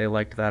don't know if they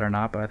liked that or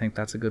not, but I think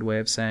that's a good way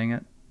of saying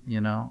it,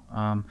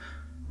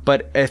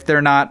 But if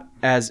they're not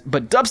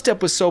but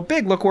dubstep was so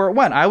big, look where it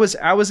went. I was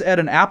at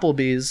an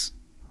Applebee's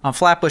on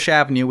Flatbush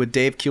Avenue with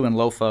Dave Q and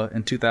Lofa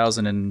in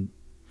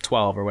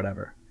 2012 or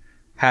whatever,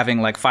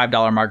 having like $5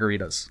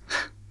 margaritas.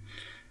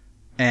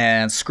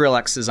 And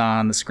Skrillex is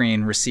on the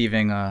screen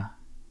receiving a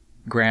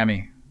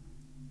Grammy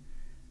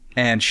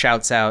and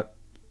shouts out,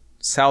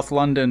 "South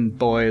London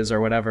boys," or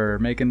whatever,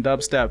 making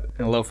dubstep.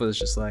 And Lofa is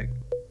just like,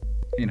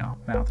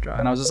 mouth dry.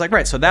 And I was just like,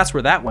 right, so that's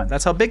where that went.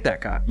 That's how big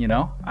that got,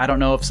 I don't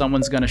know if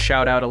someone's going to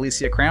shout out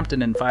Alicia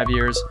Crampton in 5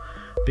 years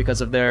because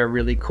of their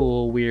really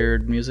cool,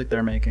 weird music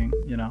they're making,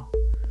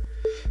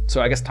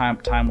 So I guess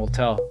time will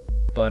tell.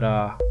 But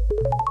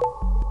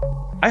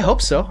I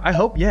hope so. I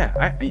hope, yeah.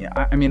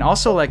 I mean,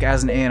 also, like,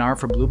 as an A&R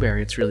for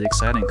Blueberry, it's really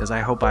exciting because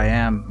I hope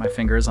my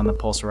finger is on the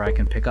pulse where I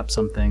can pick up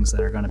some things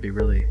that are going to be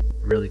really,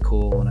 really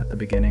cool and at the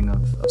beginning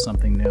of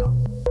something new,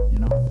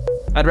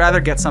 I'd rather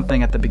get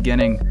something at the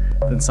beginning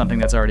than something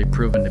that's already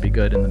proven to be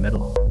good in the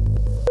middle.